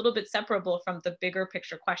that's a little bit separable from the bigger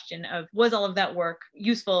picture question of, was all of that work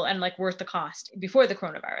useful and like worth the cost before the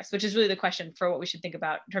coronavirus, which is really the question for what we should think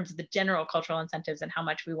about in terms of the general cultural incentives and how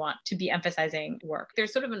much we want to be emphasizing work.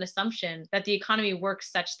 There's sort of an assumption that the economy works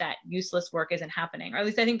such that useless work isn't happening, or at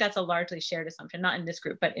least I think that's a largely shared assumption, not in this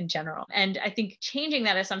group, but in general. And I think changing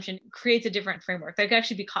that assumption creates a different framework that could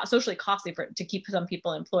actually be socially costly to keep some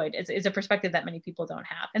people employed. Is a perspective that many people don't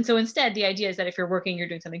have. And so instead, the idea is that if you're working, you're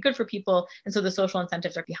doing something good for people. And so the social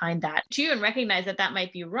incentives are behind that. To even recognize that that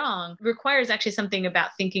might be wrong requires actually something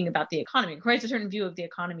about thinking about the economy. It requires a certain view of the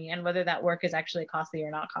economy and whether that work is actually costly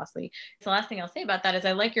or not costly. So the last thing I'll say about that is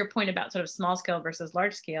I like your point about sort of small scale versus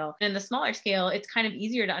large scale. In the smaller scale, it's kind of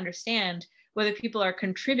easier to understand whether people are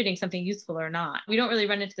contributing something useful or not. We don't really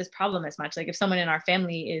run into this problem as much. Like if someone in our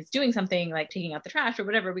family is doing something like taking out the trash or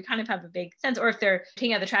whatever, we kind of have a big sense. Or if they're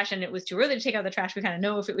taking out the trash and it was too early to take out the trash, we kind of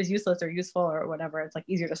know if it was useless or useful or whatever. It's like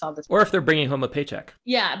easier to solve this. Or if they're bringing home a paycheck.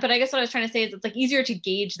 Yeah, but I guess what I was trying to say is it's like easier to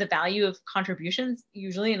gauge the value of contributions,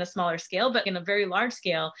 usually in a smaller scale, but in a very large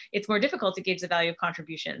scale, it's more difficult to gauge the value of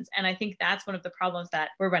contributions. And I think that's one of the problems that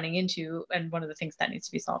we're running into and one of the things that needs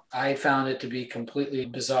to be solved. I found it to be completely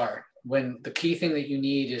bizarre. When the key thing that you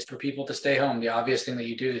need is for people to stay home, the obvious thing that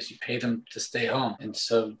you do is you pay them to stay home. And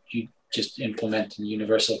so you just implement a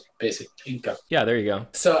universal basic income. Yeah, there you go.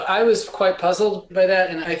 So I was quite puzzled by that.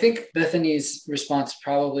 And I think Bethany's response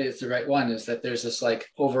probably is the right one, is that there's this like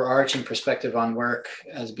overarching perspective on work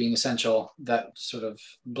as being essential that sort of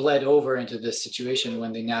bled over into this situation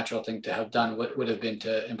when the natural thing to have done would have been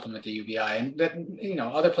to implement the UBI, and that,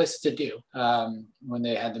 other places did do when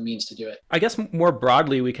they had the means to do it. I guess more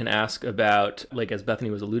broadly, we can ask about, like as Bethany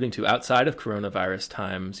was alluding to, outside of coronavirus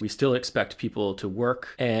times, we still expect people to work.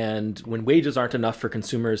 And when wages aren't enough for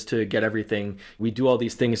consumers to get everything, we do all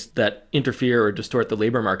these things that interfere or distort the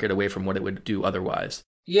labor market away from what it would do otherwise.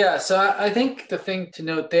 Yeah, so I think the thing to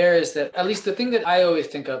note there is that, at least the thing that I always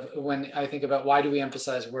think of when I think about why do we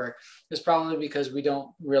emphasize work, is probably because we don't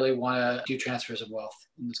really want to do transfers of wealth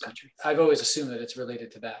in this country. I've always assumed that it's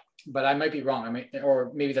related to that, but I might be wrong.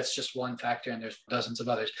 Or maybe that's just one factor and there's dozens of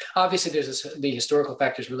others. Obviously, there's the historical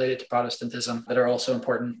factors related to Protestantism that are also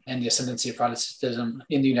important, and the ascendancy of Protestantism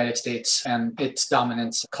in the United States and its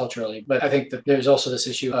dominance culturally. But I think that there's also this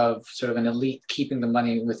issue of sort of an elite keeping the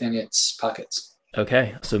money within its pockets.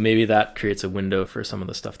 Okay, so maybe that creates a window for some of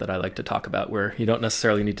the stuff that I like to talk about, where you don't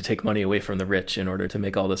necessarily need to take money away from the rich in order to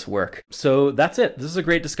make all this work. So that's it. This is a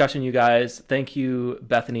great discussion, you guys. Thank you,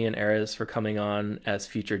 Bethany and Erez, for coming on as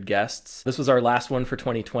featured guests. This was our last one for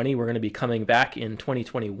 2020. We're going to be coming back in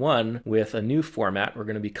 2021 with a new format. We're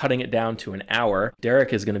going to be cutting it down to an hour.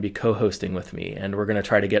 Derek is going to be co-hosting with me, and we're going to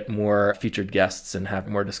try to get more featured guests and have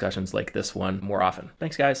more discussions like this one more often.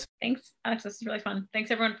 Thanks, guys. Thanks, Alex. This is really fun.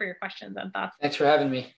 Thanks, everyone, for your questions and thoughts. Thanks for having me.